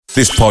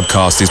This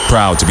podcast is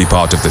proud to be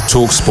part of the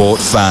TalkSport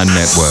Fan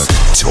Network.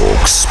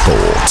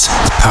 TalkSport.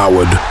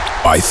 Powered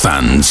by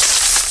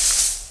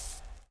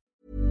fans.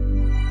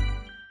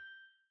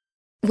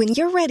 When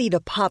you're ready to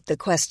pop the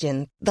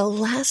question, the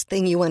last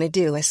thing you want to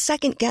do is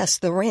second-guess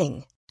the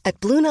ring. At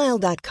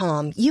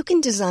BlueNile.com, you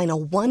can design a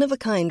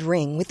one-of-a-kind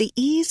ring with the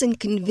ease and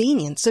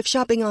convenience of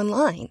shopping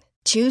online.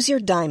 Choose your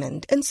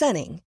diamond and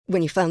setting.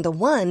 When you find the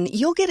one,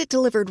 you'll get it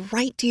delivered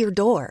right to your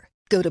door.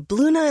 Go to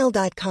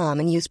BlueNile.com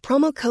and use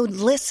promo code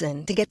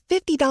LISTEN to get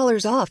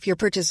 $50 off your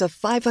purchase of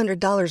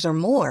 $500 or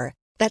more.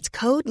 That's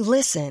code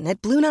LISTEN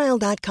at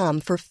BlueNile.com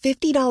for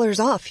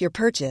 $50 off your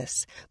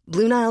purchase.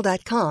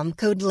 BlueNile.com,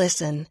 code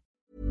LISTEN.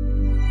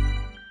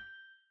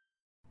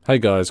 Hey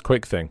guys,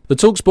 quick thing. The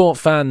TalkSport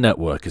Fan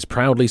Network is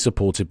proudly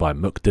supported by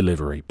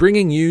McDelivery,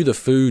 bringing you the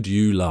food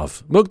you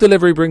love.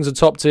 McDelivery brings a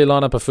top-tier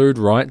lineup of food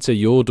right to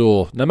your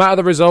door. No matter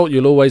the result,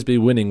 you'll always be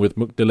winning with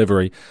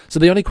McDelivery. So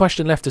the only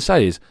question left to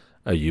say is,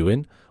 are you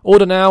in?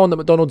 Order now on the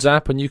McDonald's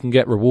app and you can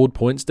get reward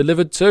points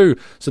delivered too.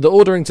 So the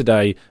ordering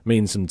today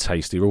means some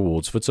tasty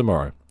rewards for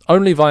tomorrow.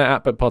 Only via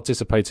app at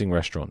participating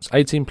restaurants.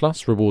 18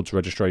 plus, rewards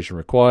registration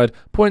required.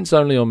 Points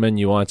only on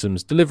menu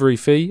items. Delivery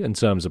fee and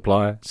terms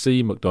apply.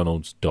 See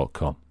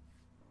mcdonalds.com.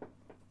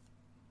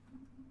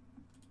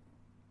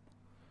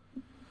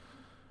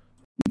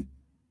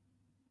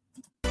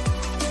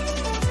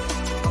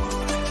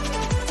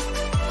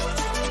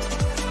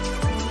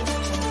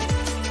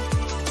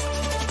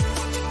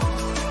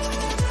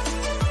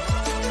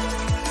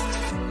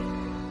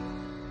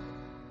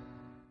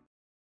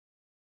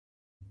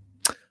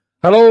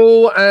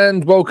 Hello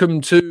and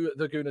welcome to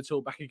the Gooner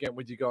Talk, back again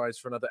with you guys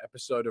for another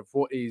episode of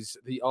what is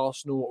the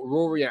Arsenal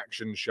Raw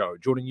Reaction Show,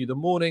 joining you the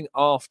morning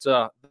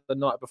after the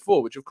night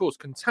before, which of course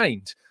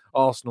contained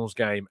Arsenal's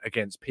game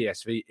against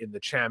PSV in the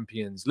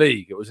Champions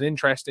League. It was an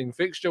interesting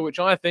fixture, which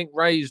I think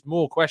raised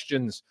more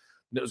questions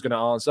than it was going to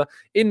answer.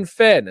 In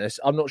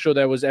fairness, I'm not sure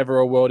there was ever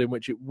a world in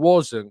which it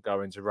wasn't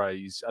going to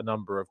raise a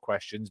number of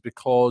questions,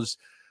 because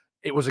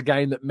it was a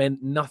game that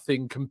meant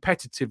nothing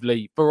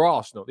competitively for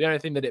Arsenal. The only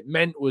thing that it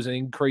meant was an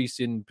increase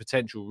in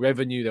potential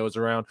revenue. There was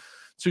around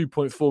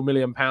 £2.4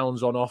 million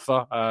on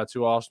offer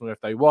to Arsenal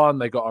if they won.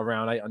 They got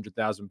around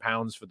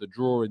 £800,000 for the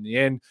draw in the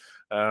end.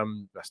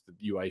 That's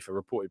the UEFA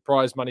reported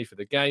prize money for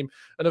the game.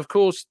 And of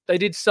course, they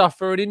did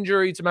suffer an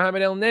injury to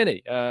Mohamed El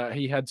Neni.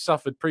 He had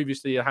suffered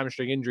previously a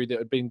hamstring injury that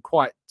had been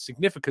quite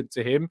significant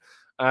to him.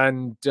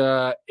 And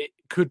it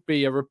could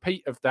be a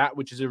repeat of that,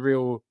 which is a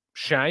real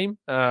shame,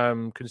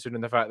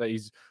 considering the fact that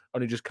he's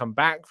only just come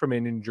back from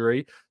an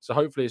injury. So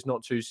hopefully it's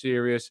not too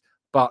serious,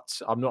 but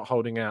I'm not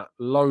holding out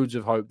loads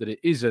of hope that it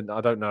isn't.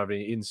 I don't know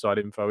any inside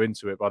info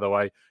into it, by the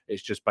way.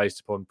 It's just based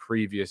upon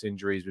previous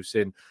injuries we've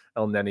seen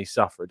El Neni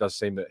suffer. It does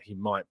seem that he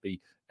might be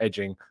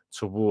edging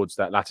towards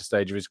that latter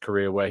stage of his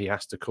career where he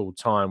has to call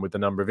time with the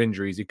number of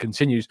injuries he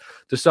continues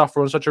to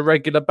suffer on such a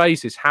regular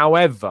basis.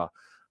 However,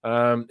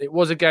 it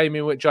was a game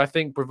in which I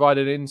think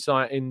provided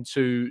insight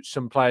into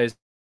some players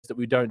that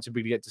we don't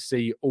typically get to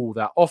see all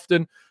that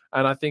often.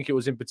 And I think it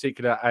was in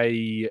particular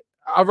a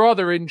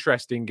rather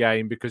interesting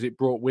game because it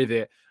brought with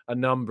it a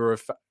number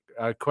of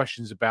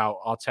questions about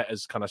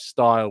Arteta's kind of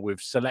style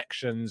with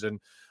selections and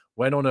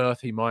when on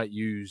earth he might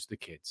use the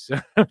kids,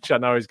 which I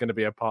know is going to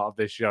be a part of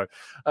this show.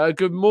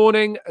 Good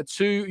morning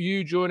to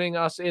you joining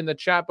us in the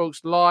chat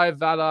box live.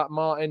 Vala,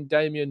 Martin,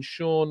 Damien,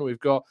 Sean.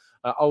 We've got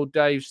old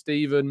Dave,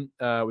 Stephen.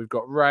 We've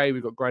got Ray.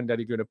 We've got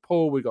Granddaddy Gunnar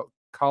Paul. We've got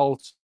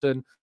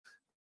Carlton,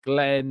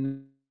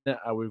 Glenn.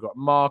 We've got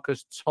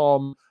Marcus,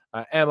 Tom,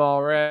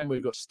 MRM,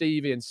 we've got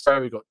Stevie and Sarah,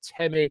 we've got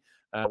Temi,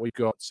 we've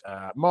got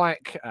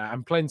Mike,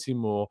 and plenty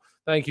more.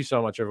 Thank you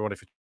so much, everybody,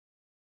 for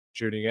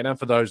tuning in, and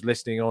for those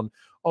listening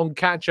on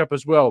catch-up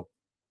as well.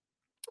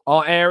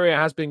 Our area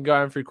has been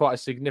going through quite a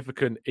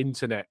significant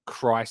internet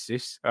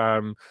crisis.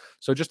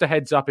 So just a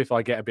heads up if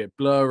I get a bit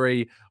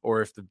blurry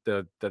or if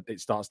it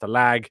starts to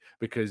lag,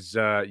 because,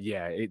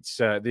 it's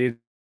the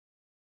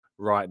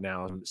right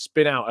now.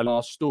 Spin out a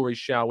last story,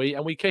 shall we?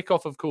 And we kick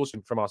off, of course,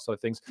 from our side of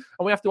things.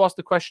 And we have to ask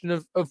the question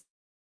of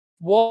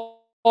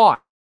why.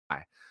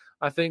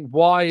 I think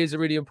why is a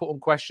really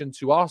important question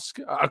to ask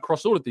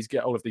across all of these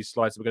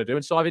slides that we're going to do.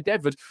 And so I've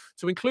endeavoured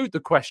to include the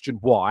question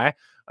why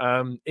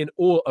in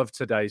all of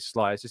today's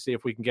slides to see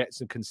if we can get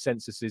some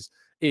consensuses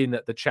in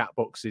the chat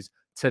boxes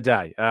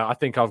today. I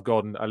think I've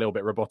gone a little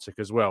bit robotic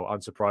as well,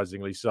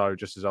 unsurprisingly so.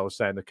 Just as I was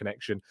saying, the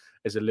connection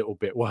is a little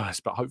bit worse,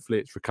 but hopefully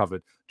it's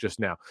recovered just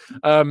now.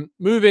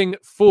 Moving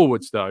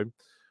forwards, though,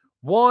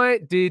 why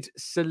did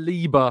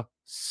Saliba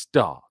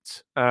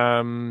start?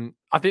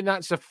 I think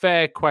that's a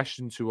fair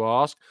question to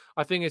ask.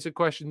 I think it's a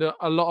question that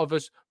a lot of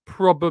us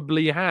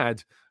probably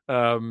had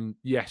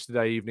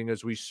yesterday evening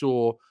as we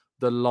saw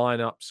the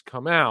lineups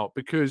come out,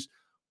 because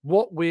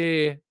what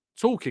we're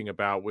talking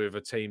about with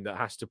a team that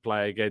has to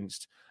play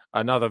against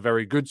another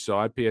very good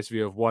side,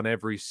 PSV have won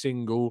every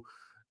single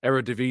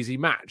Eredivisie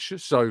match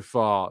so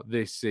far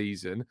this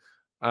season.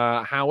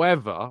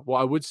 However, what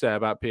I would say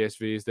about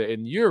PSV is that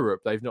in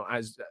Europe, they've not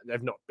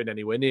been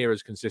anywhere near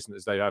as consistent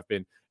as they have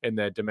been in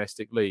their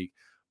domestic league.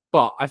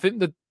 But I think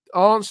that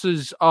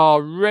answers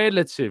are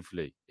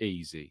relatively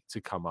easy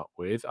to come up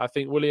with. I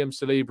think William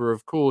Saliba,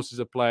 of course, is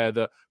a player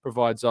that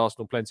provides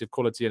Arsenal plenty of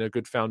quality and a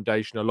good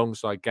foundation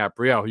alongside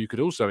Gabriel, who you could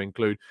also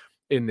include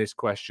in this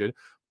question.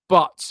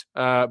 But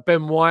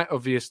Ben White,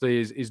 obviously,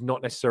 is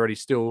not necessarily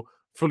still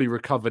fully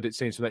recovered, it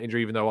seems, from that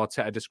injury, even though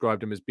Arteta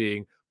described him as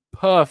being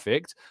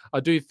perfect. I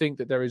do think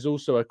that there is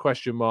also a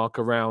question mark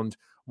around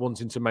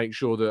wanting to make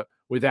sure that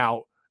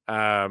without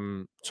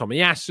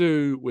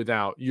Tomiyasu,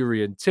 without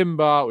Yuri and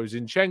Timber, with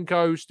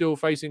Zinchenko still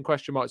facing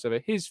question marks over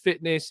his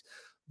fitness,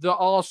 that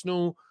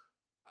Arsenal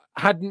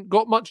hadn't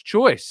got much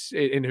choice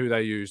in who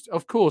they used.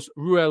 Of course,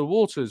 Ruel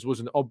Waters was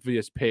an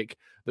obvious pick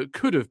that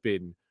could have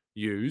been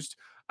used.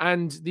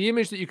 And the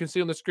image that you can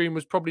see on the screen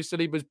was probably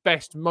Saliba's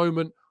best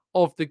moment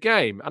of the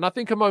game. And I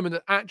think a moment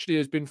that actually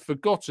has been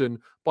forgotten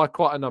by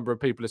quite a number of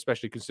people,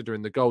 especially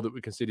considering the goal that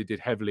we conceded did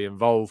heavily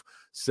involve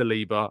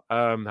Saliba.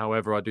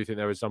 However, I do think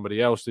there is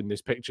somebody else in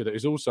this picture that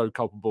is also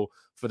culpable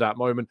for that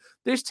moment.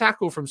 This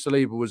tackle from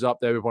Saliba was up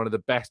there with one of the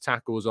best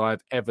tackles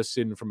I've ever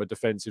seen from a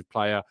defensive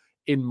player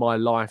in my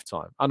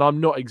lifetime. And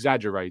I'm not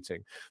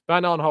exaggerating.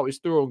 Van Aanholt is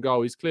through on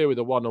goal. He's clear with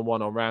a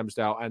one-on-one on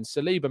Ramsdale. And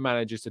Saliba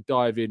manages to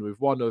dive in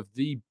with one of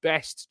the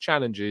best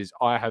challenges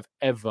I have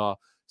ever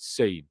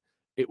seen.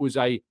 It was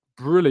a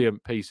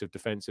brilliant piece of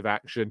defensive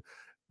action,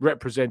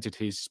 represented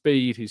his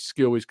speed, his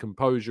skill, his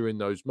composure in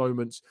those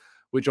moments,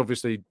 which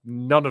obviously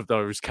none of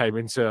those came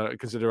into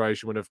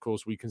consideration when, of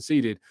course, we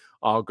conceded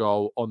our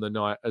goal on the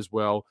night as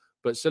well.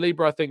 But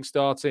Saliba, I think,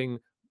 starting,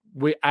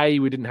 we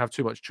didn't have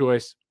too much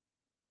choice.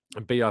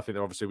 And B, I think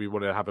that obviously we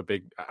want to have a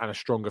big and a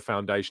stronger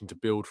foundation to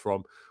build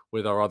from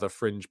with our other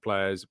fringe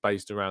players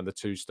based around the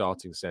two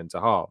starting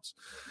centre halves.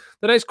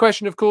 The next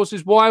question, of course,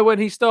 is why when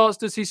he starts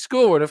does he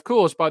score? And of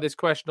course, by this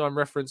question, I'm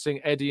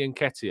referencing Eddie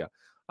Nketiah.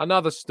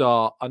 Another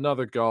start,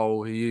 another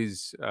goal. He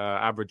is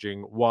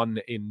averaging 1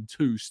 in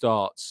 2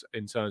 starts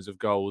in terms of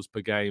goals per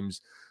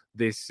games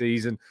this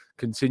season.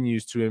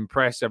 Continues to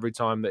impress every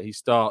time that he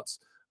starts.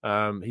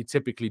 He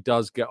typically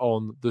does get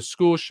on the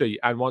score sheet.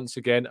 And once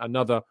again,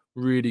 another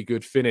really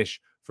good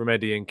finish from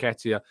Eddie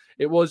Nketiah.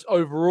 It was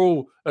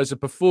overall, as a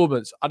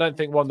performance, I don't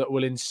think one that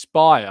will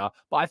inspire,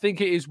 but I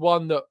think it is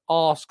one that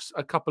asks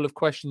a couple of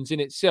questions in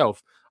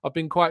itself. I've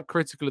been quite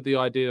critical of the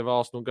idea of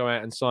Arsenal going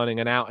out and signing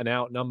an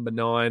out-and-out number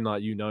 9,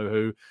 like you know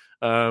who.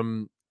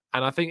 And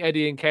I think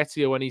Eddie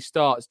Nketiah, when he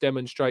starts,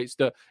 demonstrates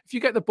that if you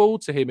get the ball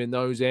to him in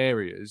those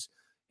areas,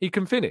 he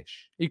can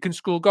finish. He can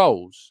score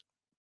goals.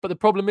 But the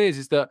problem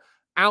is that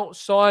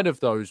outside of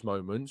those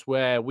moments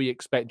where we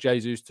expect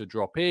Jesus to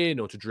drop in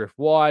or to drift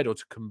wide or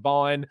to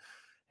combine,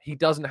 he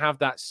doesn't have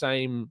that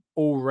same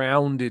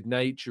all-rounded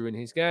nature in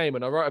his game.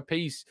 And I wrote a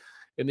piece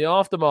in the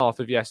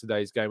aftermath of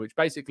yesterday's game, which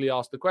basically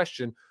asked the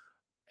question,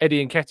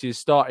 Eddie Nketiah's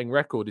starting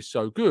record is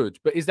so good,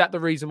 but is that the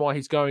reason why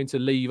he's going to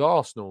leave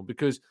Arsenal?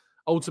 Because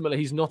ultimately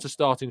he's not a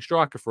starting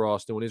striker for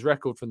Arsenal and his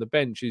record from the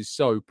bench is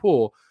so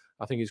poor.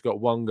 I think he's got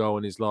 1 goal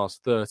in his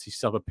last 30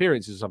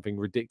 sub-appearances or something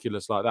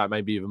ridiculous like that,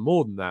 maybe even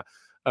more than that.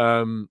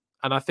 And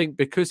I think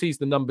because he's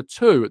the number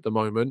 2 at the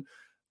moment,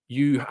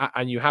 you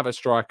have a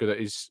striker that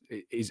is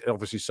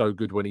obviously so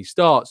good when he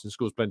starts and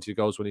scores plenty of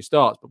goals when he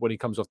starts, but when he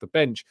comes off the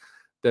bench,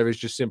 there is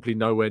just simply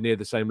nowhere near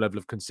the same level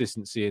of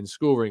consistency in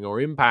scoring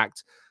or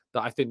impact,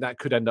 that I think that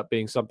could end up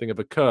being something of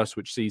a curse,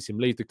 which sees him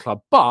leave the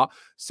club, but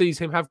sees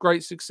him have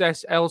great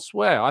success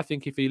elsewhere. I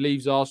think if he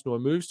leaves Arsenal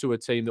and moves to a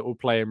team that will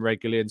play him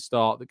regularly and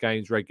start the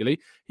games regularly,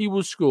 he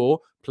will score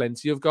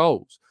plenty of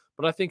goals.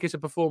 But I think it's a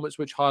performance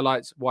which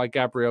highlights why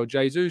Gabriel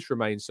Jesus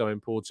remains so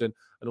important,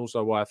 and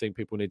also why I think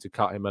people need to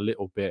cut him a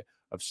little bit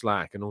of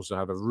slack and also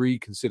have a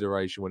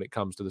reconsideration when it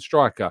comes to the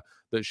striker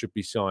that should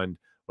be signed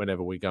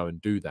whenever we go and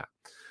do that.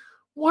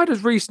 Why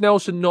does Reiss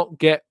Nelson not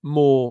get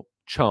more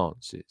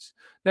chances?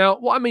 Now,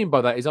 what I mean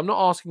by that is I'm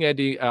not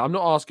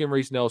asking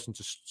Reiss Nelson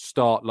to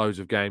start loads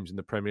of games in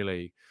the Premier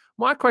League.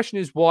 My question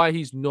is why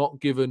he's not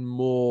given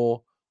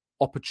more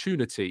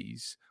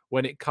opportunities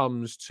when it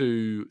comes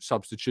to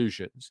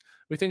substitutions.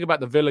 We think about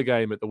the Villa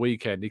game at the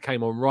weekend. He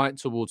came on right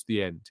towards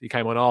the end. He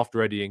came on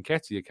after Eddie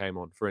Nketiah came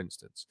on, for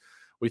instance.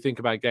 We think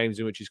about games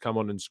in which he's come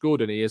on and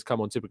scored, and he has come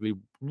on typically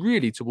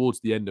really towards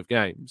the end of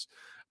games.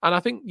 And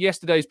I think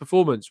yesterday's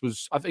performance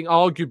was, I think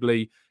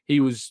arguably he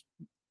was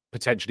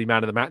potentially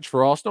man of the match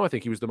for Arsenal. I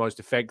think he was the most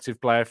effective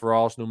player for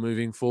Arsenal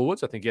moving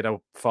forwards. I think he had a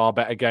far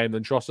better game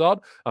than Trossard.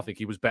 I think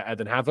he was better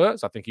than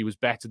Havertz. I think he was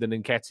better than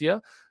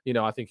Nketiah.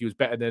 I think he was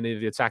better than any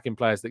of the attacking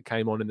players that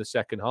came on in the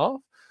second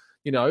half.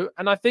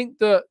 And I think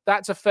that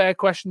that's a fair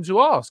question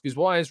to ask, is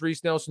why is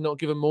Reiss Nelson not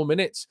given more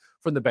minutes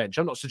from the bench?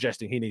 I'm not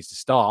suggesting he needs to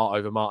start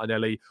over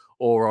Martinelli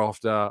or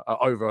over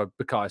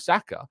Bukayo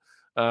Saka.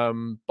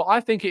 But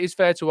I think it is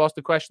fair to ask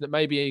the question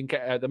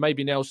that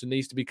maybe Nelson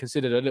needs to be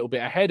considered a little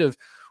bit ahead of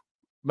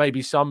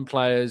maybe some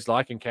players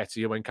like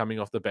Nketiah when coming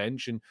off the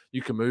bench, and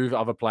you can move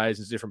other players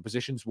into different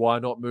positions. Why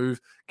not move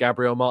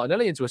Gabriel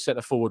Martinelli into a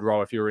centre forward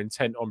role if you're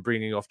intent on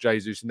bringing off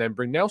Jesus and then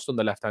bring Nelson on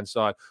the left-hand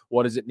side?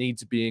 Why does it need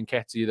to be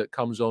Nketiah that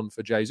comes on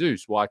for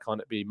Jesus? Why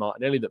can't it be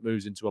Martinelli that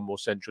moves into a more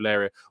central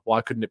area?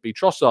 Why couldn't it be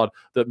Trossard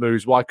that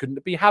moves? Why couldn't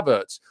it be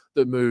Havertz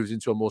that moves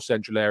into a more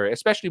central area?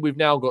 Especially we've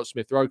now got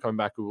Smith Rowe coming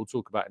back, who we'll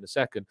talk about in a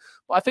second.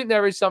 But I think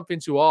there is something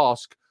to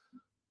ask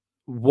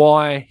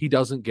why he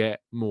doesn't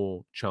get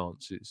more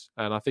chances.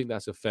 And I think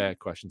that's a fair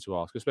question to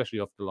ask, especially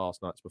after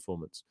last night's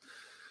performance.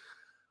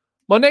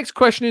 My next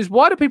question is,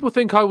 why do people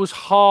think I was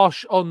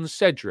harsh on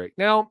Cedric?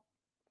 Now,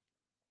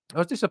 I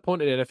was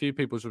disappointed in a few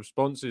people's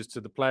responses to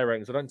the player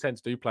ratings. I don't tend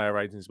to do player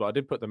ratings, but I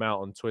did put them out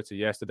on Twitter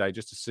yesterday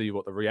just to see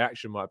what the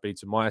reaction might be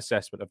to my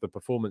assessment of the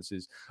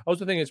performances. I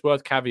also think it's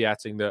worth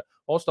caveating that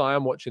whilst I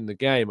am watching the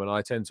game, and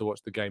I tend to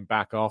watch the game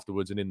back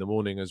afterwards and in the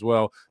morning as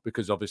well,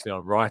 because obviously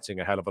I'm writing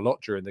a hell of a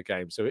lot during the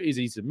game, so it is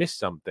easy to miss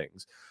some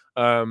things,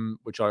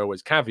 which I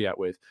always caveat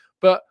with.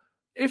 But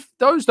if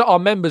those that are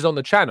members on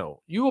the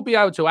channel, you will be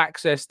able to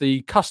access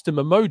the custom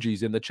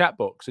emojis in the chat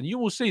box, and you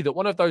will see that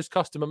one of those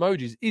custom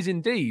emojis is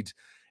indeed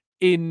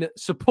in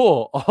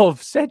support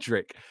of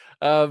Cedric.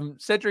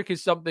 Cedric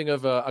is something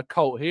of a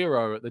cult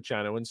hero at the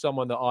channel and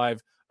someone that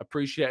I've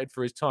appreciated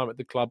for his time at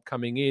the club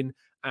coming in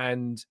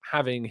and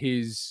having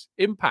his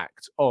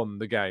impact on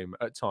the game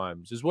at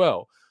times as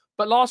well.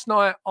 But last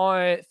night,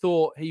 I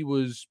thought he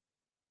was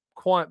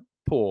quite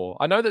poor.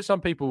 I know that some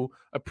people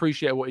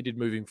appreciate what he did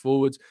moving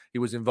forwards. He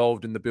was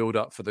involved in the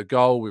build-up for the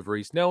goal with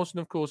Reece Nelson,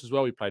 of course, as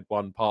well. He played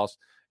one pass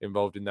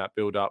involved in that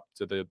build-up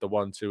to the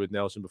 1-2 with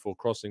Nelson before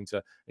crossing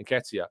to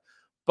Nketiah.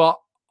 But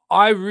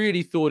I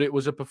really thought it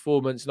was a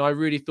performance, and I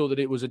really thought that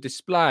it was a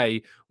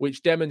display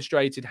which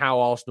demonstrated how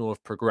Arsenal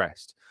have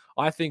progressed.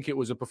 I think it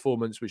was a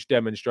performance which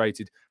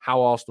demonstrated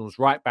how Arsenal's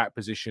right-back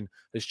position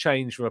has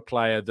changed from a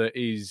player that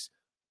is,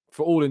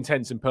 for all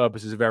intents and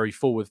purposes, a very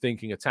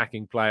forward-thinking,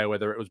 attacking player,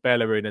 whether it was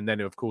Bellerin, and then,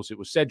 of course, it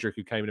was Cedric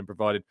who came in and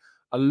provided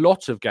a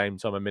lot of game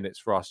time and minutes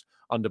for us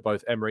under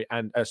both Emery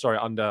and,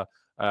 under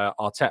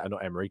Arteta,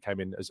 not Emery, came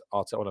in as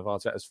Arteta, one of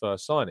Arteta's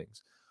first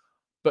signings.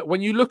 But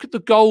when you look at the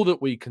goal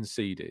that we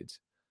conceded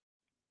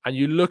and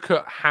you look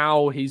at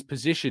how he's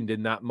positioned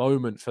in that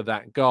moment for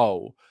that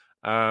goal,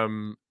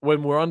 when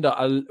we're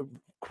under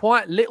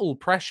quite little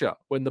pressure,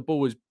 when the ball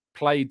was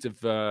played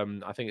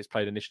to, I think it's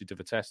played initially to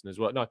Vitesse as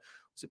well. No,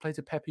 was it played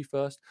to Pepe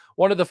first?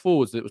 One of the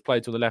forwards that was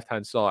played to the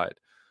left-hand side.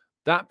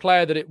 That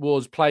player that it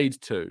was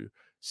played to,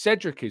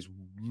 Cedric is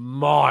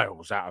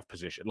miles out of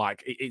position.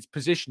 Like, its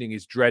positioning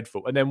is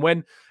dreadful. And then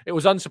when it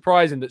was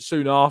unsurprising that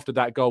soon after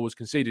that goal was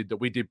conceded that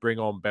we did bring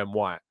on Ben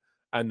White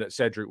and that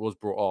Cedric was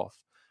brought off.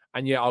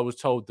 And yet I was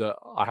told that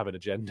I have an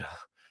agenda,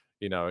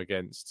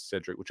 against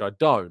Cedric, which I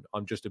don't.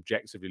 I'm just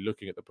objectively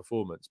looking at the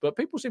performance. But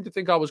people seem to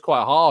think I was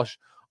quite harsh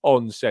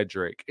on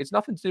Cedric. It's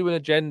nothing to do with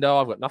agenda.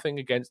 I've got nothing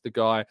against the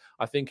guy.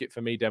 I think it,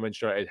 for me,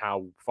 demonstrated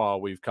how far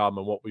we've come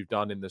and what we've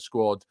done in the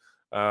squad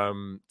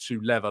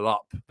to level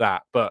up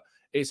that. But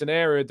it's an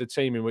area of the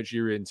team in which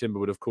Yuri and Timber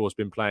would, of course,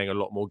 been playing a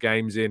lot more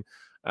games in.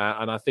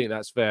 And I think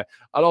that's fair.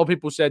 A lot of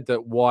people said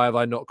that why have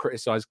I not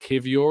criticised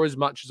Kivior as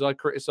much as I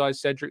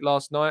criticised Cedric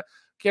last night?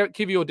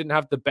 Kivior didn't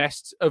have the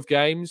best of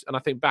games, and I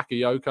think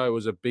Bakayoko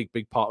was a big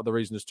part of the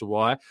reason as to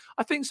why.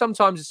 I think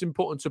sometimes it's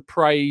important to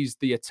praise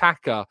the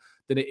attacker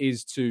than it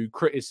is to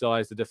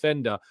criticise the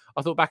defender.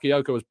 I thought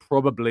Bakayoko was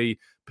probably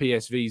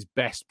PSV's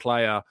best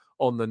player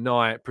on the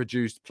night,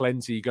 produced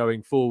plenty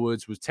going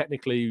forwards, was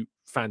technically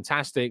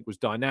fantastic, was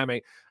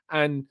dynamic.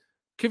 And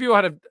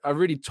Kivior had a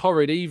really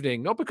torrid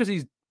evening, not because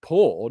he's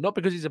poor, not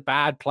because he's a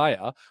bad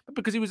player, but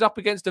because he was up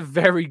against a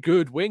very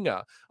good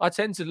winger. I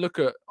tend to look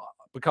at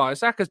Bukayo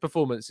Saka's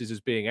performances as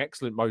being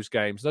excellent most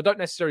games. And I don't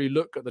necessarily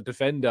look at the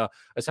defender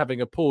as having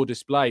a poor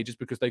display just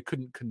because they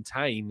couldn't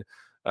contain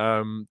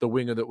the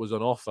winger that was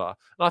on offer.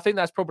 And I think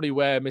that's probably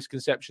where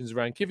misconceptions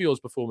around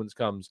Kivior's performance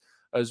comes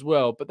as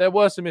well. But there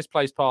were some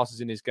misplaced passes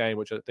in his game,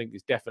 which I think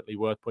is definitely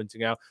worth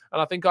pointing out. And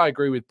I think I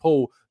agree with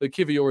Paul that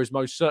Kivior is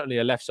most certainly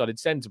a left-sided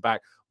centre-back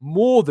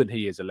more than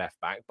he is a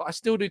left-back. But I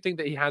still do think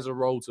that he has a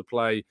role to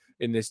play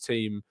in this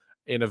team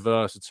in a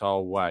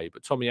versatile way.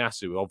 But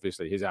Tomiyasu,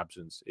 obviously, his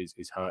absence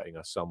is hurting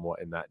us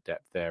somewhat in that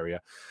depth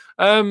area.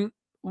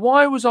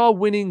 Why was our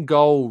winning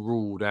goal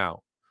ruled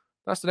out?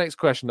 That's the next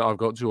question that I've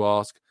got to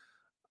ask.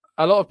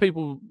 A lot of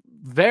people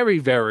very,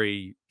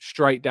 very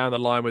straight down the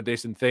line with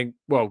this and think,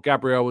 well,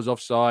 Gabriel was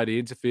offside, he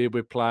interfered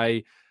with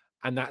play,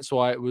 and that's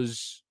why it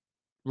was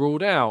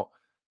ruled out.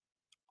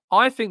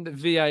 I think that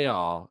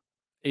VAR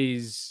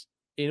is,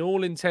 in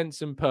all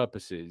intents and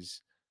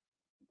purposes,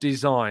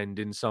 designed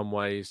in some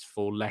ways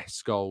for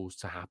less goals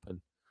to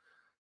happen.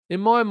 In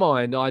my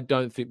mind, I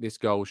don't think this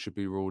goal should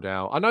be ruled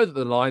out. I know that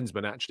the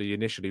linesman actually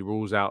initially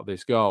rules out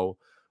this goal,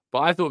 but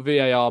I thought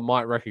VAR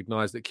might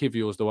recognise that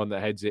Kivior's the one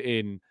that heads it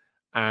in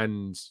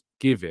and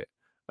give it.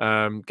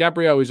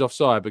 Gabriel is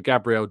offside, but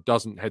Gabriel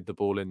doesn't head the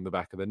ball in the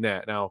back of the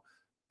net. Now,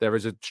 there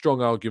is a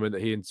strong argument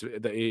that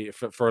he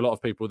for a lot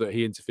of people that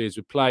he interferes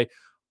with play.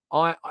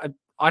 I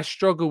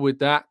struggle with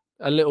that.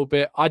 a little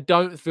bit. I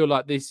don't feel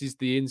like this is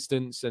the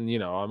instance, and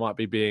I might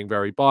be being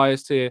very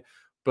biased here,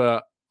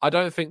 but I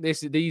don't think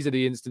these are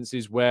the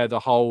instances where the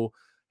whole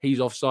he's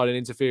offside and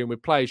interfering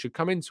with play should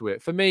come into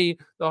it. For me,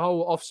 the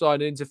whole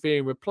offside and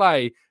interfering with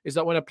play is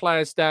that when a player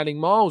is standing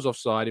miles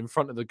offside in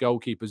front of the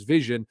goalkeeper's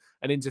vision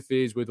and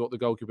interferes with what the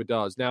goalkeeper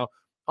does. Now,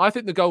 I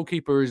think the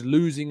goalkeeper is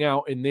losing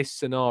out in this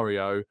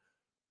scenario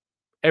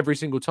every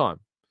single time.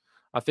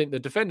 I think the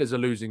defenders are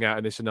losing out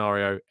in this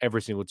scenario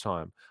every single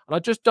time. And I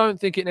just don't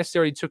think it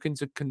necessarily took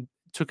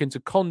into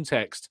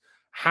context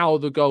how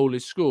the goal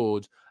is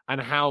scored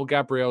and how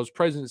Gabriel's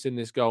presence in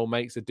this goal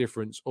makes a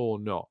difference or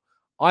not.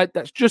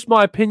 That's just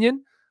my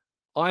opinion.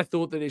 I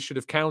thought that it should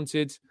have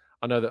counted.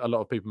 I know that a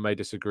lot of people may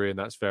disagree, and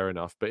that's fair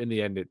enough. But in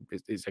the end,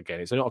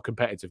 it's not a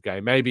competitive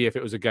game. Maybe if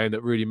it was a game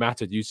that really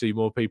mattered, you see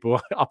more people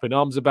up in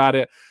arms about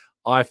it.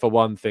 I, for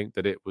one, think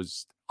that it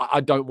was...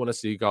 I don't want to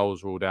see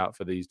goals ruled out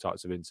for these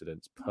types of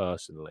incidents,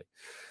 personally.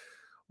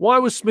 Why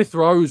was Smith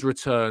Rowe's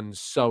return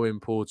so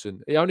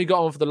important? He only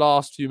got on for the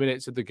last few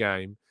minutes of the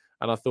game,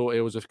 and I thought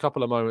it was a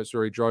couple of moments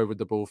where he drove with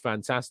the ball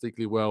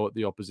fantastically well at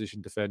the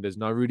opposition defenders,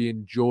 and I really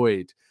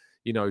enjoyed,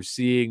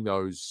 seeing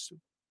those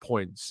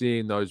points,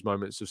 seeing those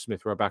moments of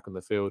Smith Rowe back on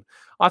the field.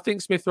 I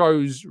think Smith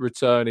Rowe's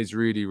return is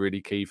really,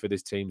 really key for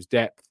this team's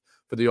depth,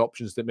 for the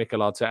options that Mikel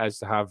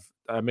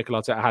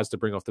Arteta has to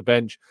bring off the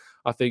bench.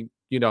 I think,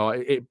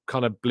 it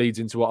kind of bleeds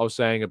into what I was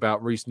saying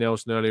about Reece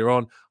Nelson earlier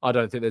on. I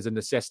don't think there's a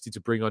necessity to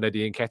bring on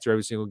Eddie Nketiah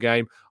every single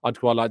game. I'd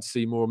quite like to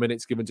see more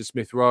minutes given to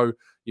Smith Rowe.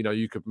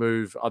 You could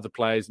move other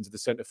players into the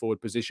centre forward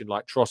position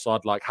like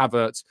Trossard, like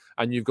Havertz,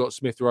 and you've got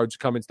Smith Rowe to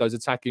come into those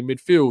attacking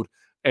midfield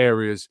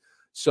areas.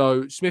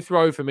 So Smith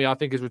Rowe, for me, I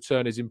think his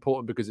return is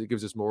important because it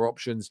gives us more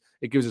options,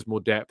 it gives us more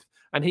depth,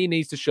 and he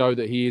needs to show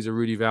that he is a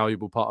really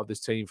valuable part of this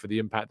team for the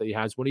impact that he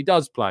has when he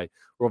does play.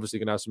 We're obviously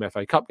going to have some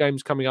FA Cup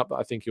games coming up that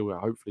I think he'll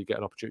hopefully get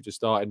an opportunity to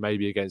start in,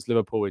 maybe against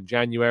Liverpool in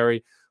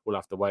January. We'll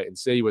have to wait and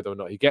see whether or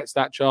not he gets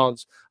that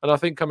chance. And I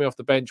think coming off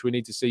the bench, we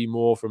need to see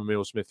more from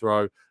Emile Smith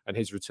Rowe, and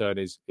his return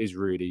is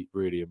really,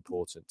 really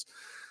important.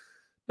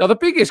 Now, the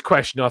biggest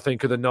question, I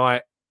think, of the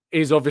night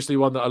is obviously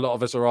one that a lot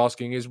of us are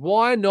asking, is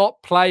why not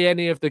play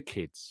any of the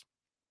kids?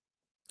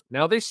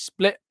 Now, this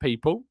split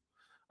people.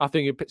 I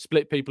think it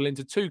split people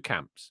into two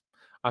camps.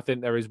 I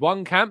think there is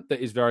one camp that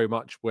is very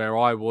much where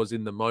I was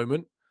in the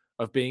moment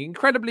of being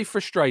incredibly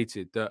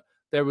frustrated that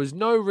there was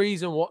no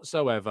reason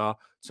whatsoever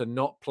to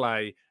not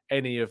play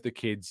any of the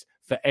kids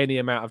for any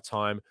amount of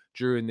time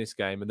during this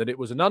game, and that it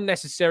was an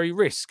unnecessary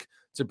risk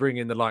to bring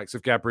in the likes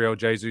of Gabriel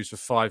Jesus for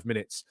 5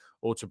 minutes,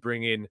 or to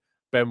bring in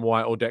Ben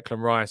White or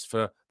Declan Rice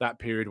for that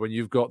period when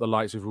you've got the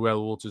likes of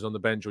Ruel Waters on the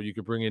bench, or you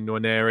could bring in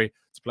Nwaneri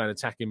to play an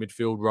attacking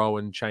midfield role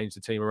and change the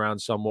team around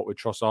somewhat, with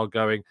Trossard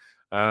going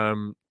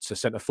to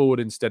centre forward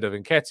instead of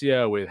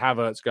Nketiah, with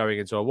Havertz going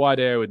into a wide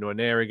area, with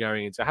Nwaneri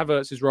going into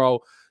Havertz's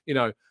role,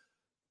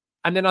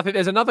 And then I think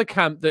there's another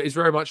camp that is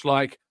very much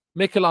like,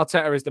 Mikel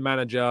Arteta is the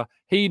manager.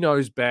 He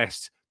knows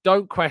best.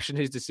 Don't question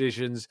his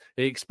decisions.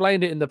 He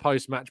explained it in the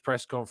post-match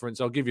press conference.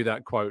 I'll give you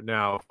that quote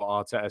now.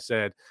 What Arteta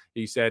said.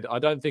 He said, I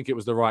don't think it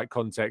was the right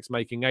context,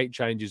 making 8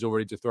 changes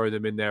already to throw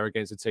them in there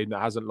against a team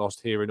that hasn't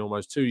lost here in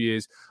almost 2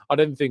 years. I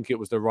didn't think it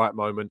was the right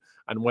moment,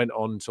 and went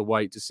on to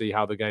wait to see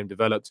how the game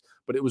developed.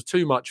 But it was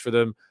too much for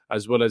them,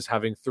 as well as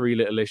having 3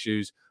 little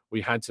issues.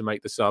 We had to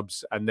make the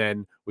subs, and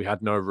then we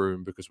had no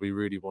room because we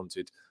really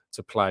wanted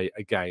to play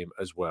a game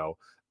as well.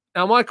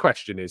 Now, my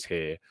question is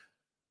here,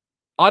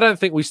 I don't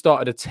think we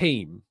started a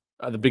team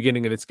at the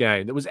beginning of this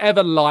game that was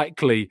ever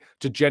likely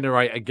to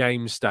generate a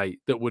game state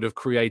that would have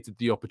created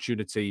the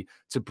opportunity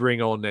to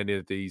bring on any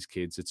of these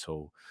kids at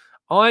all.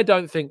 I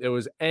don't think there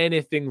was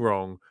anything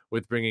wrong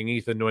with bringing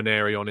Ethan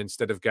Nwaneri on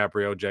instead of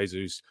Gabriel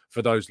Jesus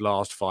for those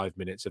last 5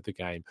 minutes of the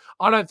game.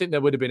 I don't think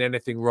there would have been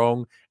anything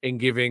wrong in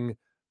giving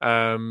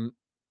Ruel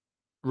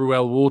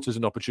Waters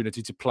an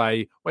opportunity to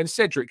play when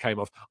Cedric came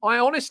off. I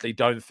honestly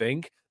don't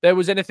think there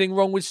was anything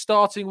wrong with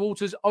starting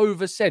Waters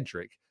over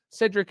Cedric.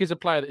 Cedric is a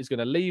player that is going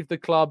to leave the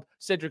club.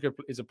 Cedric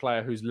is a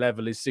player whose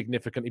level is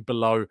significantly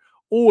below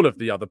all of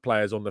the other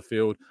players on the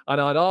field.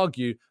 And I'd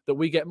argue that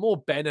we get more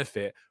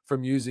benefit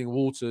from using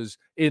Waters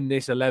in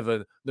this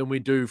 11 than we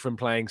do from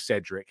playing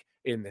Cedric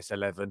in this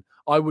 11.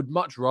 I would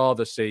much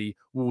rather see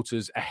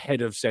Waters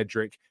ahead of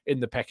Cedric in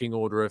the pecking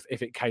order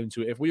if it came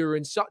to it. If we were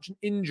in such an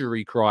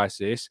injury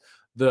crisis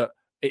that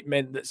it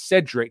meant that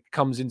Cedric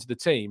comes into the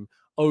team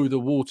over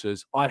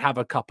Waters, I'd have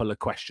a couple of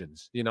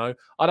questions, I'd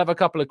have a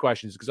couple of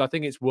questions, because I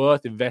think it's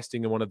worth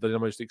investing in one of the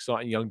most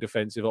exciting young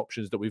defensive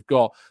options that we've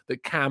got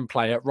that can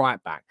play at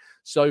right back.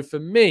 So for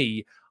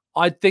me,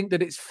 I think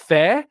that it's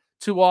fair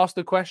to ask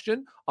the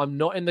question. I'm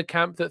not in the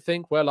camp that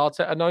think, well,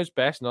 Arteta knows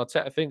best and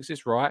Arteta thinks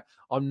it's right.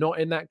 I'm not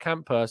in that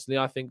camp personally.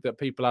 I think that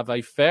people have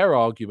a fair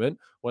argument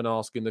when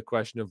asking the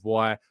question of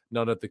why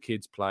none of the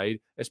kids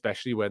played,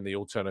 especially when the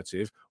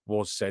alternative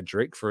was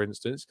Cedric, for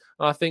instance.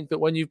 And I think that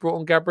when you've brought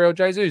on Gabriel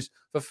Jesus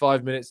for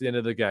 5 minutes at the end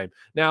of the game.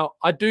 Now,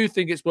 I do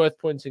think it's worth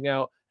pointing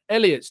out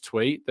Elliot's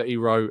tweet that he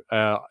wrote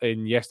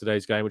in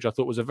yesterday's game, which I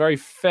thought was a very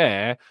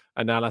fair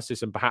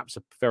analysis and perhaps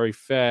a very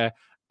fair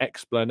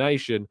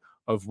explanation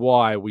of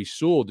why we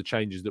saw the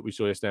changes that we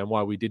saw yesterday and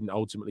why we didn't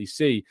ultimately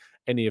see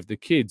any of the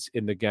kids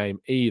in the game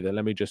either.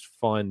 Let me just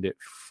find it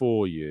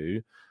for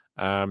you.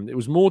 It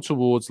was more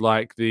towards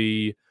like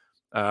the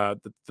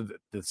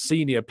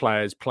senior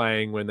players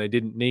playing when they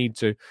didn't need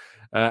to.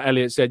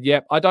 Elliot said,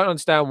 yep, I don't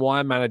understand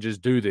why managers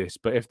do this,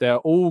 but if they're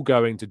all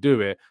going to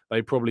do it,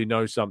 they probably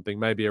know something,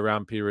 maybe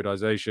around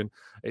periodization.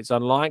 It's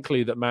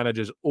unlikely that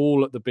managers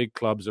all at the big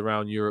clubs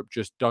around Europe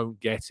just don't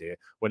get it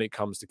when it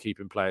comes to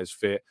keeping players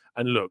fit.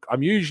 And look,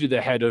 I'm usually the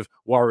head of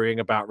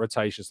worrying about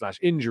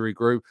rotation/injury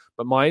group,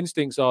 but my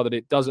instincts are that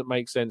it doesn't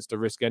make sense to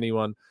risk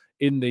anyone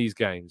in these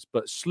games.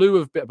 But a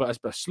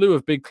slew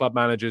of big club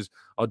managers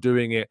are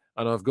doing it,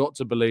 and I've got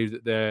to believe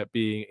that they're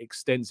being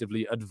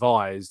extensively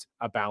advised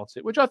about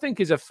it, which I think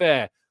is a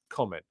fair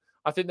comment.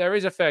 I think there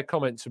is a fair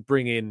comment to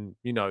bring in,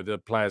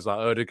 the players like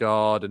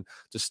Odegaard and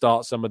to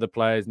start some of the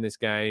players in this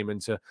game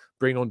and to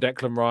bring on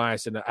Declan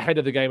Rice and ahead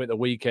of the game at the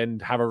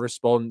weekend, have a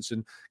response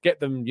and get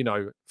them,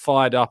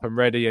 fired up and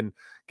ready and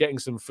getting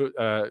some foot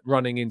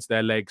running into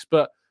their legs.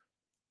 But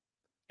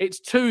it's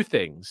two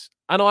things,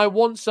 and I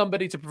want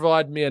somebody to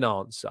provide me an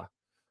answer.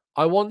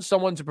 I want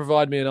someone to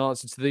provide me an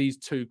answer to these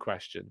two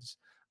questions.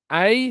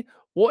 A,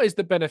 what is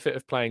the benefit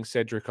of playing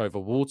Cedric over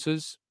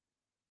Waters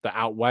that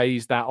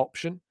outweighs that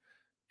option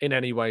in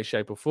any way,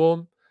 shape or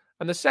form?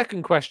 And the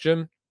second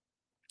question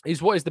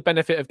is, what is the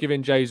benefit of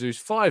giving Jesus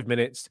 5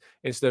 minutes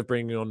instead of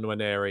bringing on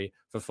Nwaneri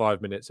for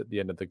 5 minutes at the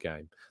end of the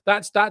game?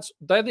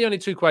 They're the only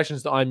two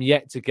questions that I'm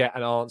yet to get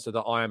an answer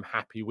that I am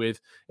happy with.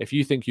 If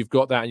you think you've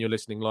got that and you're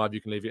listening live, you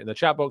can leave it in the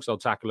chat box. I'll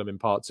tackle them in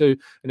part 2.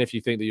 And if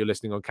you think that you're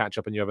listening on catch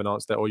up and you have an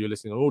answer or you're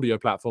listening on audio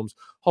platforms,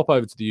 hop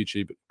over to the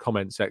YouTube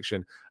comment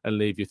section and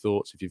leave your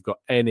thoughts if you've got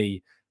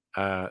any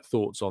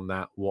thoughts on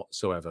that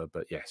whatsoever.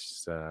 But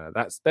yes,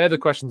 they're the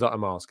questions that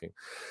I'm asking.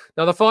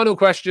 Now, the final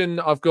question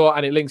I've got,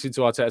 and it links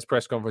into Arteta's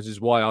press conference, is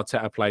why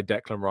Arteta played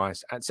Declan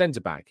Rice at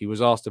centre-back. He was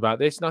asked about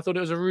this, and I thought it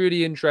was a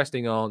really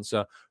interesting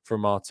answer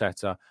from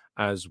Arteta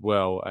as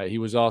well. He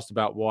was asked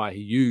about why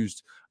he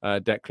used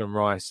Declan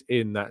Rice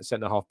in that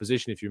centre-half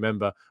position. If you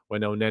remember,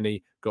 when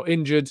Elneny got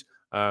injured,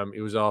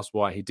 he was asked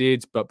why he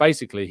did, but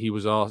basically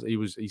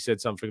he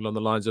said something along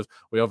the lines of,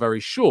 we are very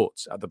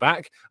short at the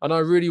back, and I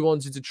really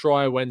wanted to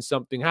try when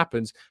something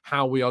happens,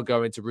 how we are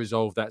going to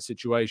resolve that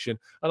situation.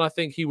 And I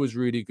think he was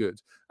really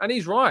good. And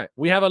he's right.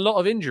 We have a lot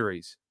of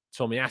injuries.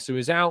 Tomiyasu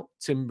is out,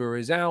 Timber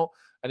is out,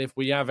 and if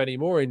we have any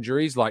more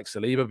injuries, like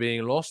Saliba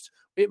being lost,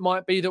 it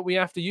might be that we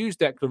have to use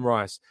Declan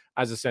Rice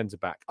as a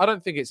centre-back. I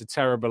don't think it's a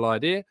terrible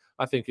idea.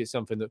 I think it's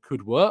something that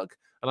could work.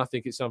 And I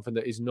think it's something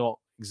that is not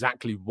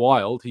exactly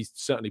wild. He's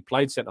certainly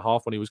played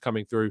centre-half when he was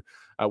coming through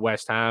at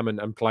West Ham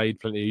and played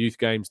plenty of youth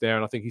games there.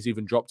 And I think he's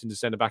even dropped into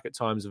centre-back at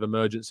times of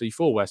emergency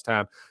for West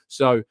Ham.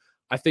 So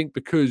I think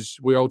because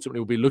we ultimately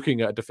will be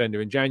looking at a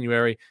defender in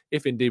January,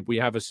 if indeed we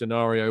have a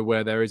scenario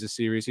where there is a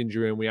serious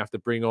injury and we have to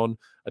bring on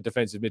a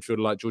defensive midfielder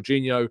like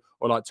Jorginho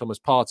or like Thomas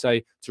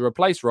Partey to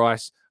replace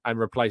Rice and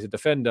replace a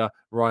defender,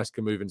 Rice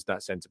can move into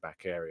that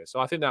centre-back area. So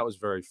I think that was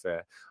very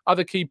fair.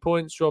 Other key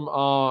points from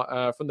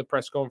the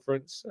press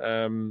conference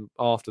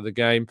after the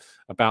game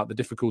about the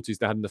difficulties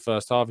they had in the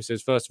first half. He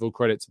says, first of all,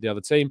 credit to the other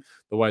team,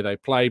 the way they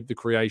played, the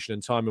creation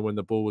and timing when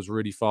the ball was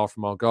really far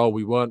from our goal.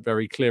 We weren't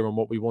very clear on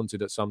what we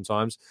wanted at some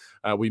times.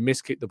 We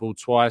miskicked the ball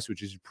twice,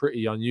 which is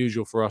pretty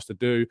unusual for us to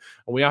do.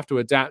 And we have to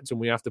adapt and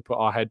we have to put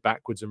our head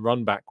backwards and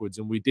run backwards.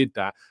 And we did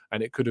that.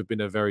 And it could have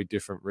been a very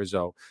different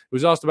result. He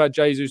was asked about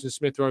Jesus and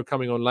Smith Rowe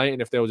coming on late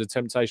and if there was a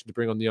temptation to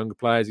bring on the younger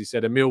players. He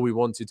said, Emil, we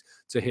wanted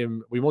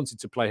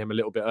to play him a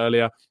little bit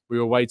earlier. We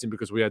were waiting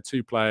because we had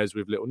two players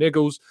with little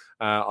niggles.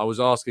 I was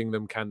asking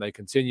them, can they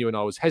continue? And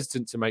I was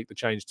hesitant to make the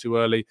change too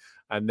early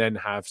and then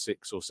have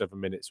 6 or 7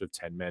 minutes with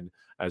 10 men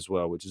as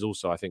well, which is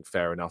also, I think,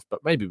 fair enough.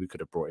 But maybe we could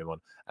have brought him on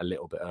a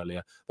little bit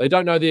earlier. They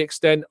don't know the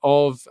extent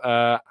of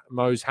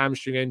Mo's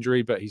hamstring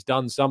injury, but he's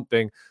done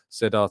something,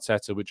 said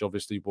Arteta, which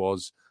obviously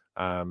was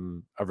a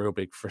real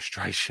big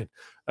frustration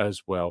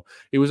as well.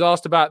 He was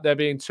asked about there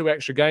being 2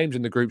 extra games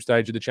in the group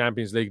stage of the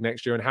Champions League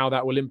next year and how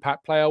that will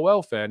impact player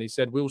welfare. And he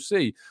said, we'll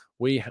see.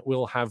 We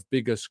will have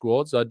bigger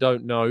squads. I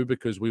don't know,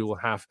 because we will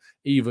have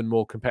even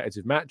more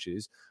competitive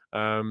matches.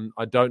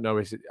 I don't know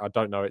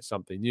it's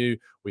something new.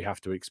 We have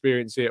to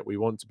experience it. We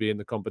want to be in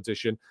the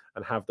competition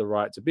and have the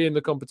right to be in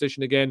the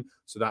competition again.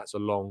 So that's a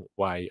long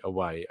way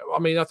away. I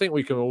mean, I think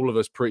we can all of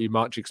us pretty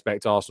much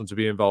expect Arsenal to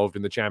be involved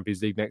in the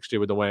Champions League next year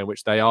with the way in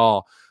which they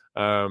are.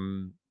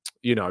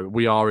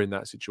 We are in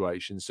that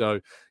situation. So,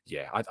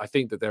 yeah, I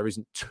think that there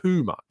isn't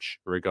too much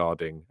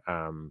regarding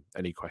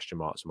any question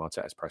marks from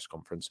Arteta's press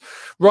conference.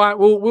 Right,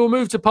 we'll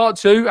move to part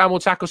 2 and we'll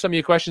tackle some of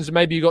your questions. And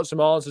maybe you got some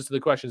answers to the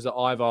questions that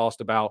I've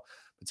asked about,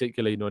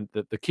 particularly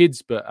the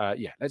kids. But,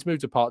 let's move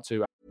to part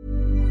 2.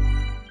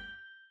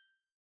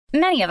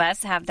 Many of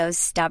us have those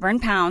stubborn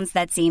pounds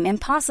that seem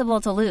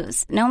impossible to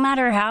lose, no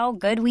matter how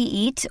good we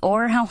eat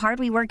or how hard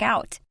we work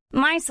out.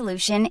 My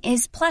solution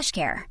is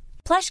PlushCare.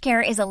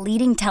 PlushCare is a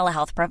leading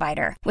telehealth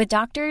provider with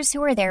doctors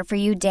who are there for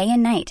you day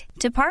and night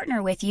to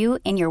partner with you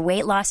in your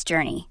weight loss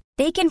journey.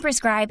 They can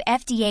prescribe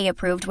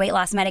FDA-approved weight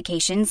loss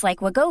medications like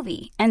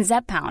Wegovy and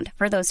Zepbound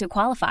for those who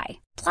qualify.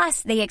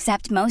 Plus, they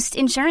accept most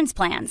insurance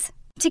plans.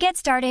 To get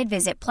started,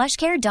 visit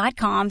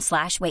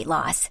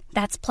plushcare.com/weightloss.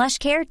 That's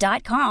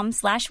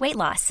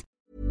plushcare.com/weightloss.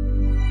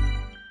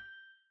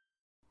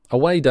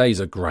 Away days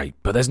are great,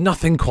 but there's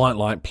nothing quite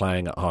like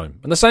playing at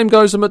home. And the same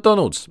goes for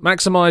McDonald's.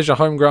 Maximise your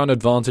home ground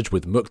advantage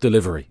with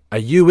McDelivery. Are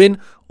you in?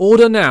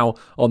 Order now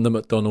on the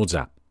McDonald's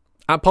app.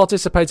 At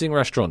participating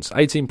restaurants,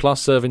 18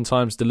 plus serving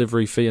times,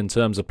 delivery fee and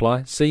terms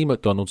apply. See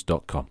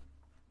mcdonalds.com.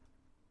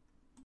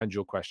 And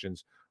your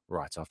questions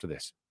right after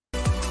this.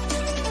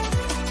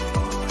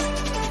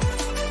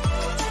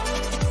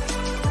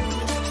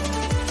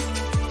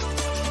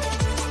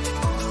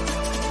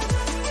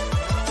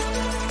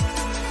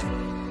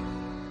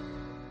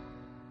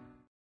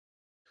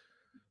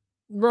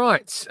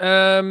 Right.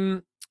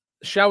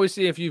 Shall we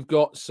see if you've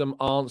got some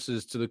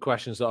answers to the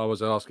questions that I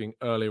was asking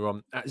earlier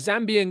on?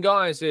 Zambian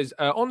Guy says,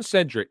 on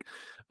Cedric,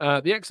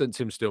 the excellent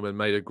Tim Stillman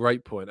made a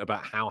great point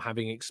about how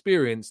having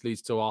experience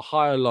leads to a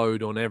higher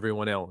load on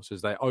everyone else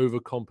as they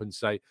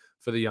overcompensate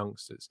for the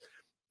youngsters.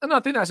 And I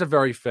think that's a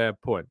very fair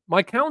point.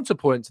 My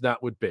counterpoint to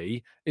that would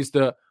be is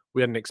that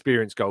we had an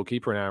experienced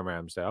goalkeeper in Aaron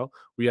Ramsdale.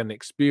 We had an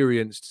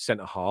experienced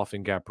centre-half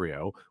in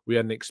Gabriel. We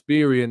had an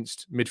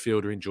experienced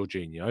midfielder in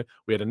Jorginho.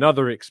 We had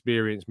another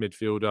experienced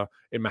midfielder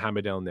in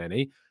Mohamed El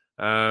Neni.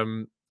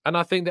 And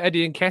I think that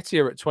Eddie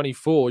Nketiah at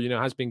 24,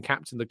 has been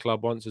captain of the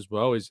club once as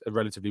well, is a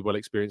relatively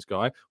well-experienced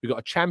guy. We've got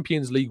a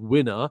Champions League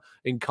winner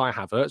in Kai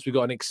Havertz. We've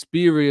got an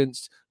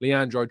experienced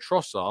Leandro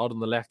Trossard on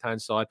the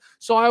left-hand side.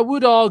 So I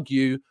would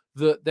argue